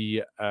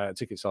 the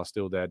tickets are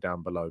still there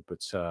down below,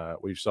 but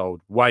we've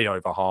sold way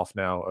over half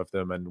now of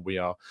them, and we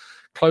are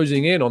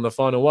closing in on the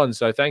final one.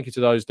 So thank you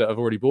to those that have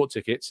already bought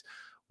tickets.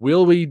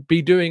 Will we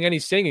be doing any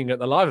singing at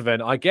the live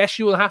event? I guess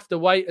you will have to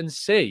wait and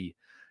see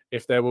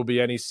if there will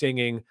be any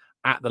singing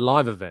at the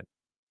live event.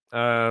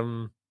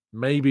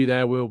 Maybe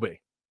there will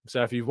be.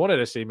 So if you wanted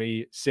to see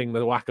me sing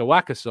the Waka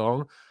Waka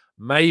song,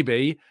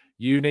 maybe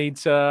you need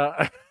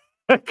to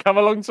come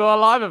along to our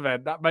live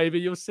event. That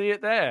maybe you'll see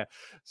it there.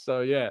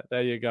 So yeah,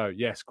 there you go.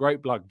 Yes,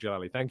 great plug,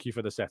 Charlie. Thank you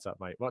for the setup,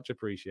 mate. Much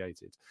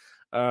appreciated.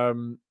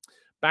 Bakary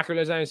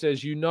Lazane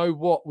says,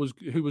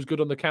 who was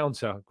good on the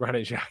counter?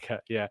 Granit Xhaka.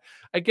 Yeah.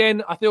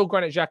 Again, I feel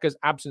Granit Xhaka's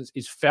absence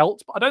is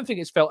felt, but I don't think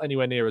it's felt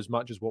anywhere near as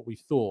much as what we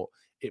thought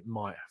it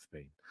might have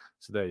been.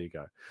 So there you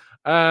go.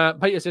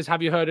 Peter says,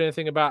 have you heard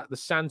anything about the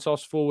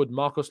Santos forward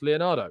Marcos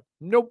Leonardo?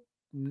 Nope,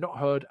 not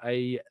heard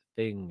a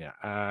thing.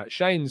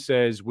 Shane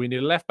says, we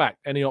need a left back.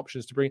 Any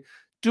options to bring?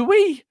 Do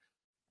we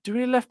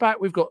need a left back?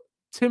 We've got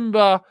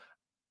Timber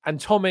and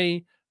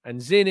Tommy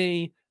and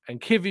Zinni and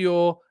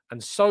Kivior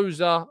and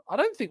Souza. I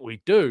don't think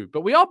we do,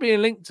 but we are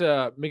being linked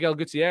to Miguel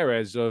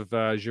Gutierrez of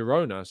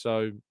Girona.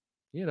 So,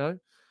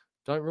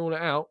 don't rule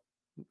it out.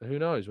 Who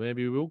knows?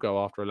 Maybe we will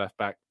go after a left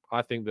back.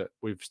 I think that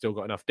we've still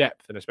got enough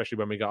depth, and especially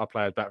when we get our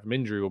players back from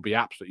injury, we'll be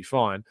absolutely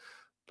fine.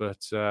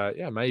 But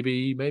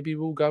maybe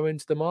we'll go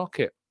into the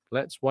market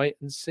Let's wait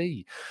and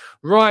see.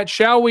 Right,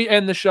 shall we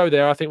end the show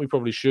there? I think we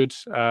probably should.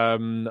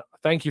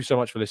 Thank you so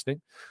much for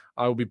listening.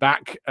 I will be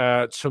back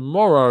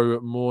tomorrow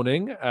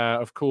morning,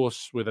 of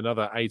course, with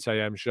another 8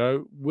 a.m.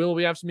 show. Will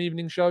we have some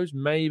evening shows?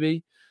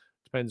 Maybe.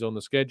 Depends on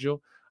the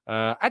schedule.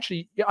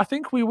 Actually, yeah, I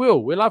think we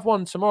will. We'll have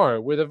one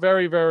tomorrow with a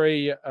very,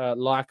 very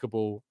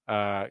likable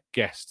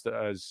guest that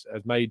has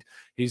made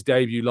his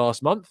debut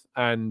last month,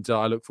 and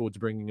I look forward to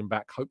bringing him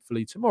back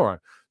hopefully tomorrow.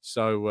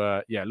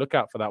 So, yeah, look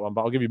out for that one,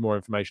 but I'll give you more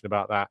information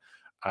about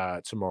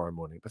that tomorrow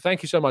morning. But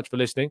thank you so much for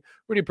listening.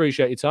 Really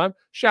appreciate your time.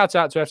 Shout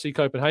out to FC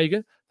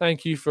Copenhagen.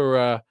 Thank you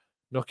for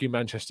knocking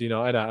Manchester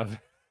United out of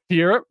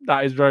Europe.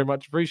 That is very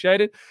much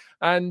appreciated.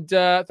 And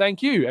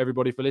thank you,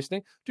 everybody, for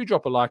listening. Do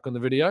drop a like on the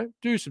video.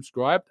 Do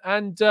subscribe.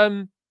 And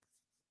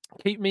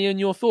keep me in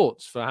your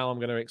thoughts for how I'm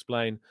going to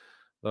explain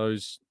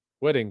those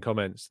wedding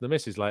comments to the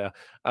missus later.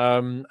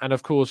 And,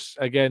 of course,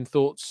 again,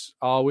 thoughts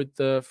are with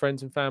the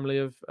friends and family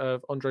of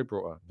Andre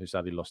Braugher, who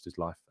sadly lost his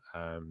life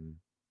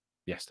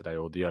yesterday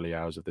or the early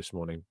hours of this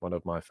morning. One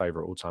of my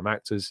favourite all-time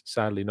actors,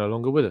 sadly no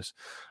longer with us.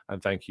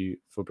 And thank you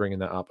for bringing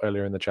that up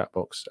earlier in the chat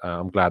box.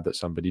 I'm glad that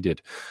somebody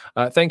did.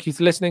 Thank you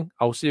for listening.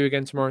 I'll see you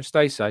again tomorrow.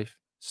 Stay safe,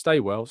 stay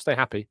well, stay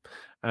happy.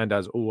 And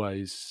as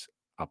always,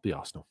 up the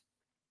Arsenal.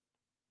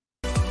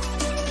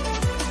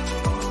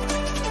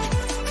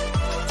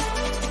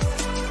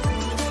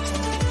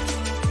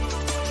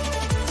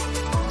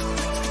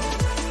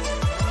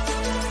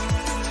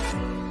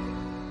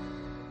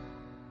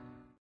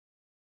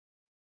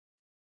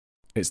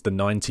 It's the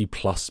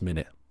 90-plus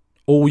minute.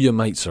 All your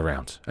mates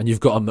around, and you've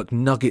got a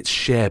McNuggets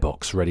share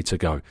box ready to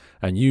go,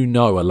 and you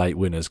know a late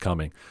winner's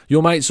coming.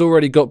 Your mate's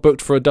already got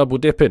booked for a double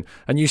dipping,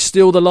 and you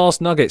steal the last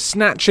nugget,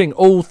 snatching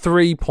all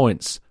 3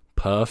 points.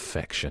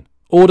 Perfection.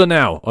 Order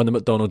now on the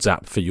McDonald's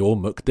app for your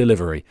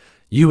McDelivery.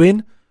 You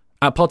in?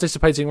 At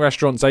participating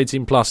restaurants,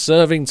 18+,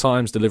 serving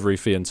times, delivery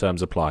fee and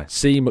terms apply.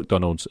 See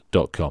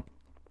mcdonalds.com.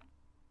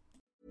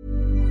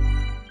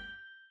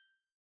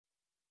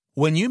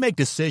 When you make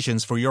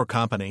decisions for your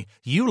company,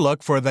 you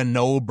look for the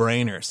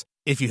no-brainers.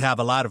 If you have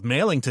a lot of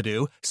mailing to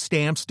do,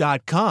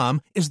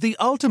 Stamps.com is the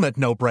ultimate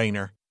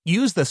no-brainer.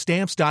 Use the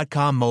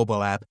Stamps.com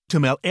mobile app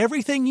to mail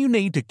everything you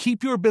need to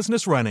keep your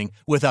business running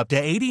with up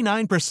to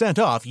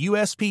 89% off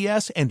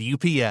USPS and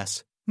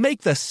UPS.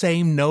 Make the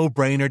same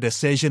no-brainer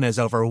decision as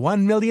over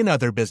 1 million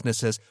other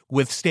businesses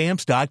with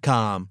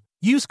Stamps.com.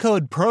 Use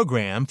code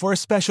PROGRAM for a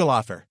special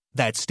offer.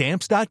 That's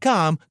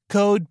Stamps.com,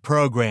 code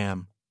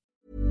PROGRAM.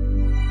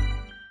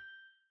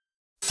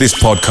 This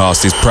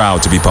podcast is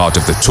proud to be part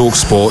of the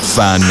TalkSport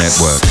Fan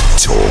Network.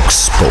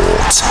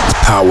 TalkSport.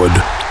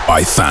 Powered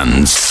by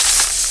fans.